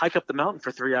got to hike up the mountain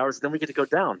for 3 hours, then we get to go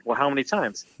down. Well, how many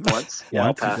times? Once. Yeah, I'll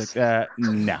Once, pass. he's like,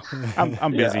 no,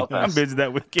 I'm busy. I'll pass. I'm busy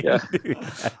that weekend. Yeah.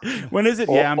 When is it?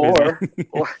 Or, Yeah, I'm busy.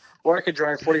 or I could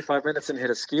drive 45 minutes and hit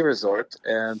a ski resort,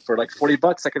 and for like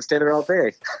 $40, I can stay there all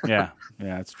day. yeah,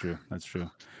 that's true. That's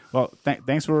true. Well,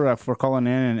 thanks for calling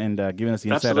in and giving us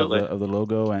the insight Absolutely. of the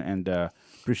logo, and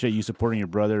appreciate you supporting your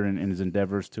brother in his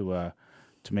endeavors to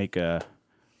make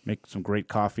some great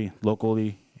coffee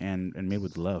locally and made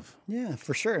with love. Yeah,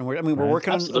 for sure. And we're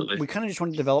working Absolutely. on. We kind of just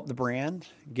want to develop the brand,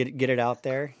 get it out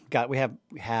there. We have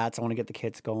hats. I want to get the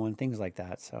kits going, things like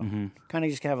that. So kind of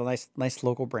just have a nice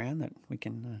local brand that we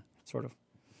can sort of.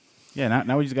 Yeah,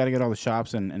 now we just got to get all the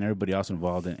shops and everybody else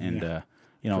involved and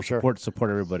For sure. support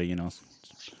everybody.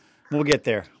 We'll get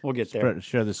there.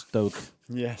 Share the stoke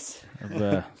Yes,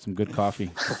 of some good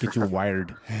coffee. Get you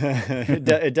wired.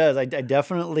 it does. I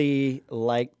definitely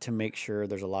like to make sure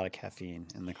there's a lot of caffeine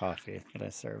in the coffee that I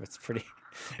serve. It's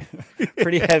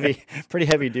pretty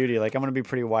heavy duty. Like I'm going to be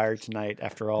pretty wired tonight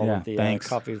after all of the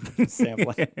coffee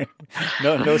sampling.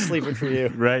 No sleeping for you.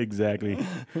 Right, exactly.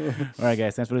 All right,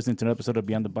 guys. Thanks for listening to an episode of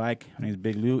Beyond the Bike. My name is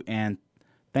Big Lou, and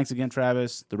thanks again,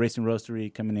 Travis, the Racing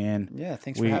Roastery coming in. Yeah,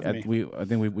 thanks for having me. I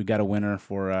think we got a winner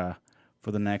for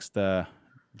the next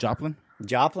Joplin.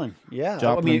 Joplin, yeah.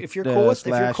 Joplin, I mean, if you're cool with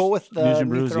Fusion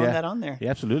me Brews, throwing yeah. that on there, Yeah,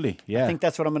 absolutely. Yeah, I think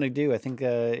that's what I'm going to do. I think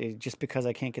just because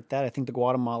I can't get that, I think the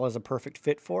Guatemala is a perfect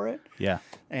fit for it. yeah.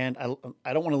 And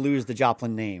I don't want to lose the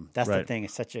Joplin name. That's the Right. thing.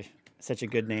 It's such a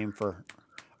good name for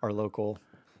our local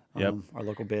our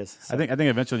local biz. So, I think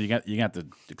eventually you got to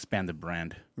expand the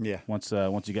brand. Yeah. Once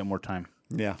you get more time.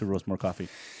 Yeah. To roast more coffee.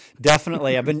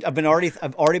 Definitely. I've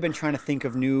already been trying to think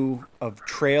of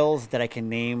trails that I can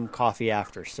name coffee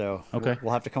after. So Okay.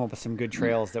 we'll have to come up with some good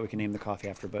trails that we can name the coffee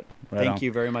after. But Right thank on.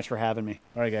 you very much for having me.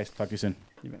 All right, guys. Talk to you soon.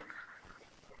 You bet.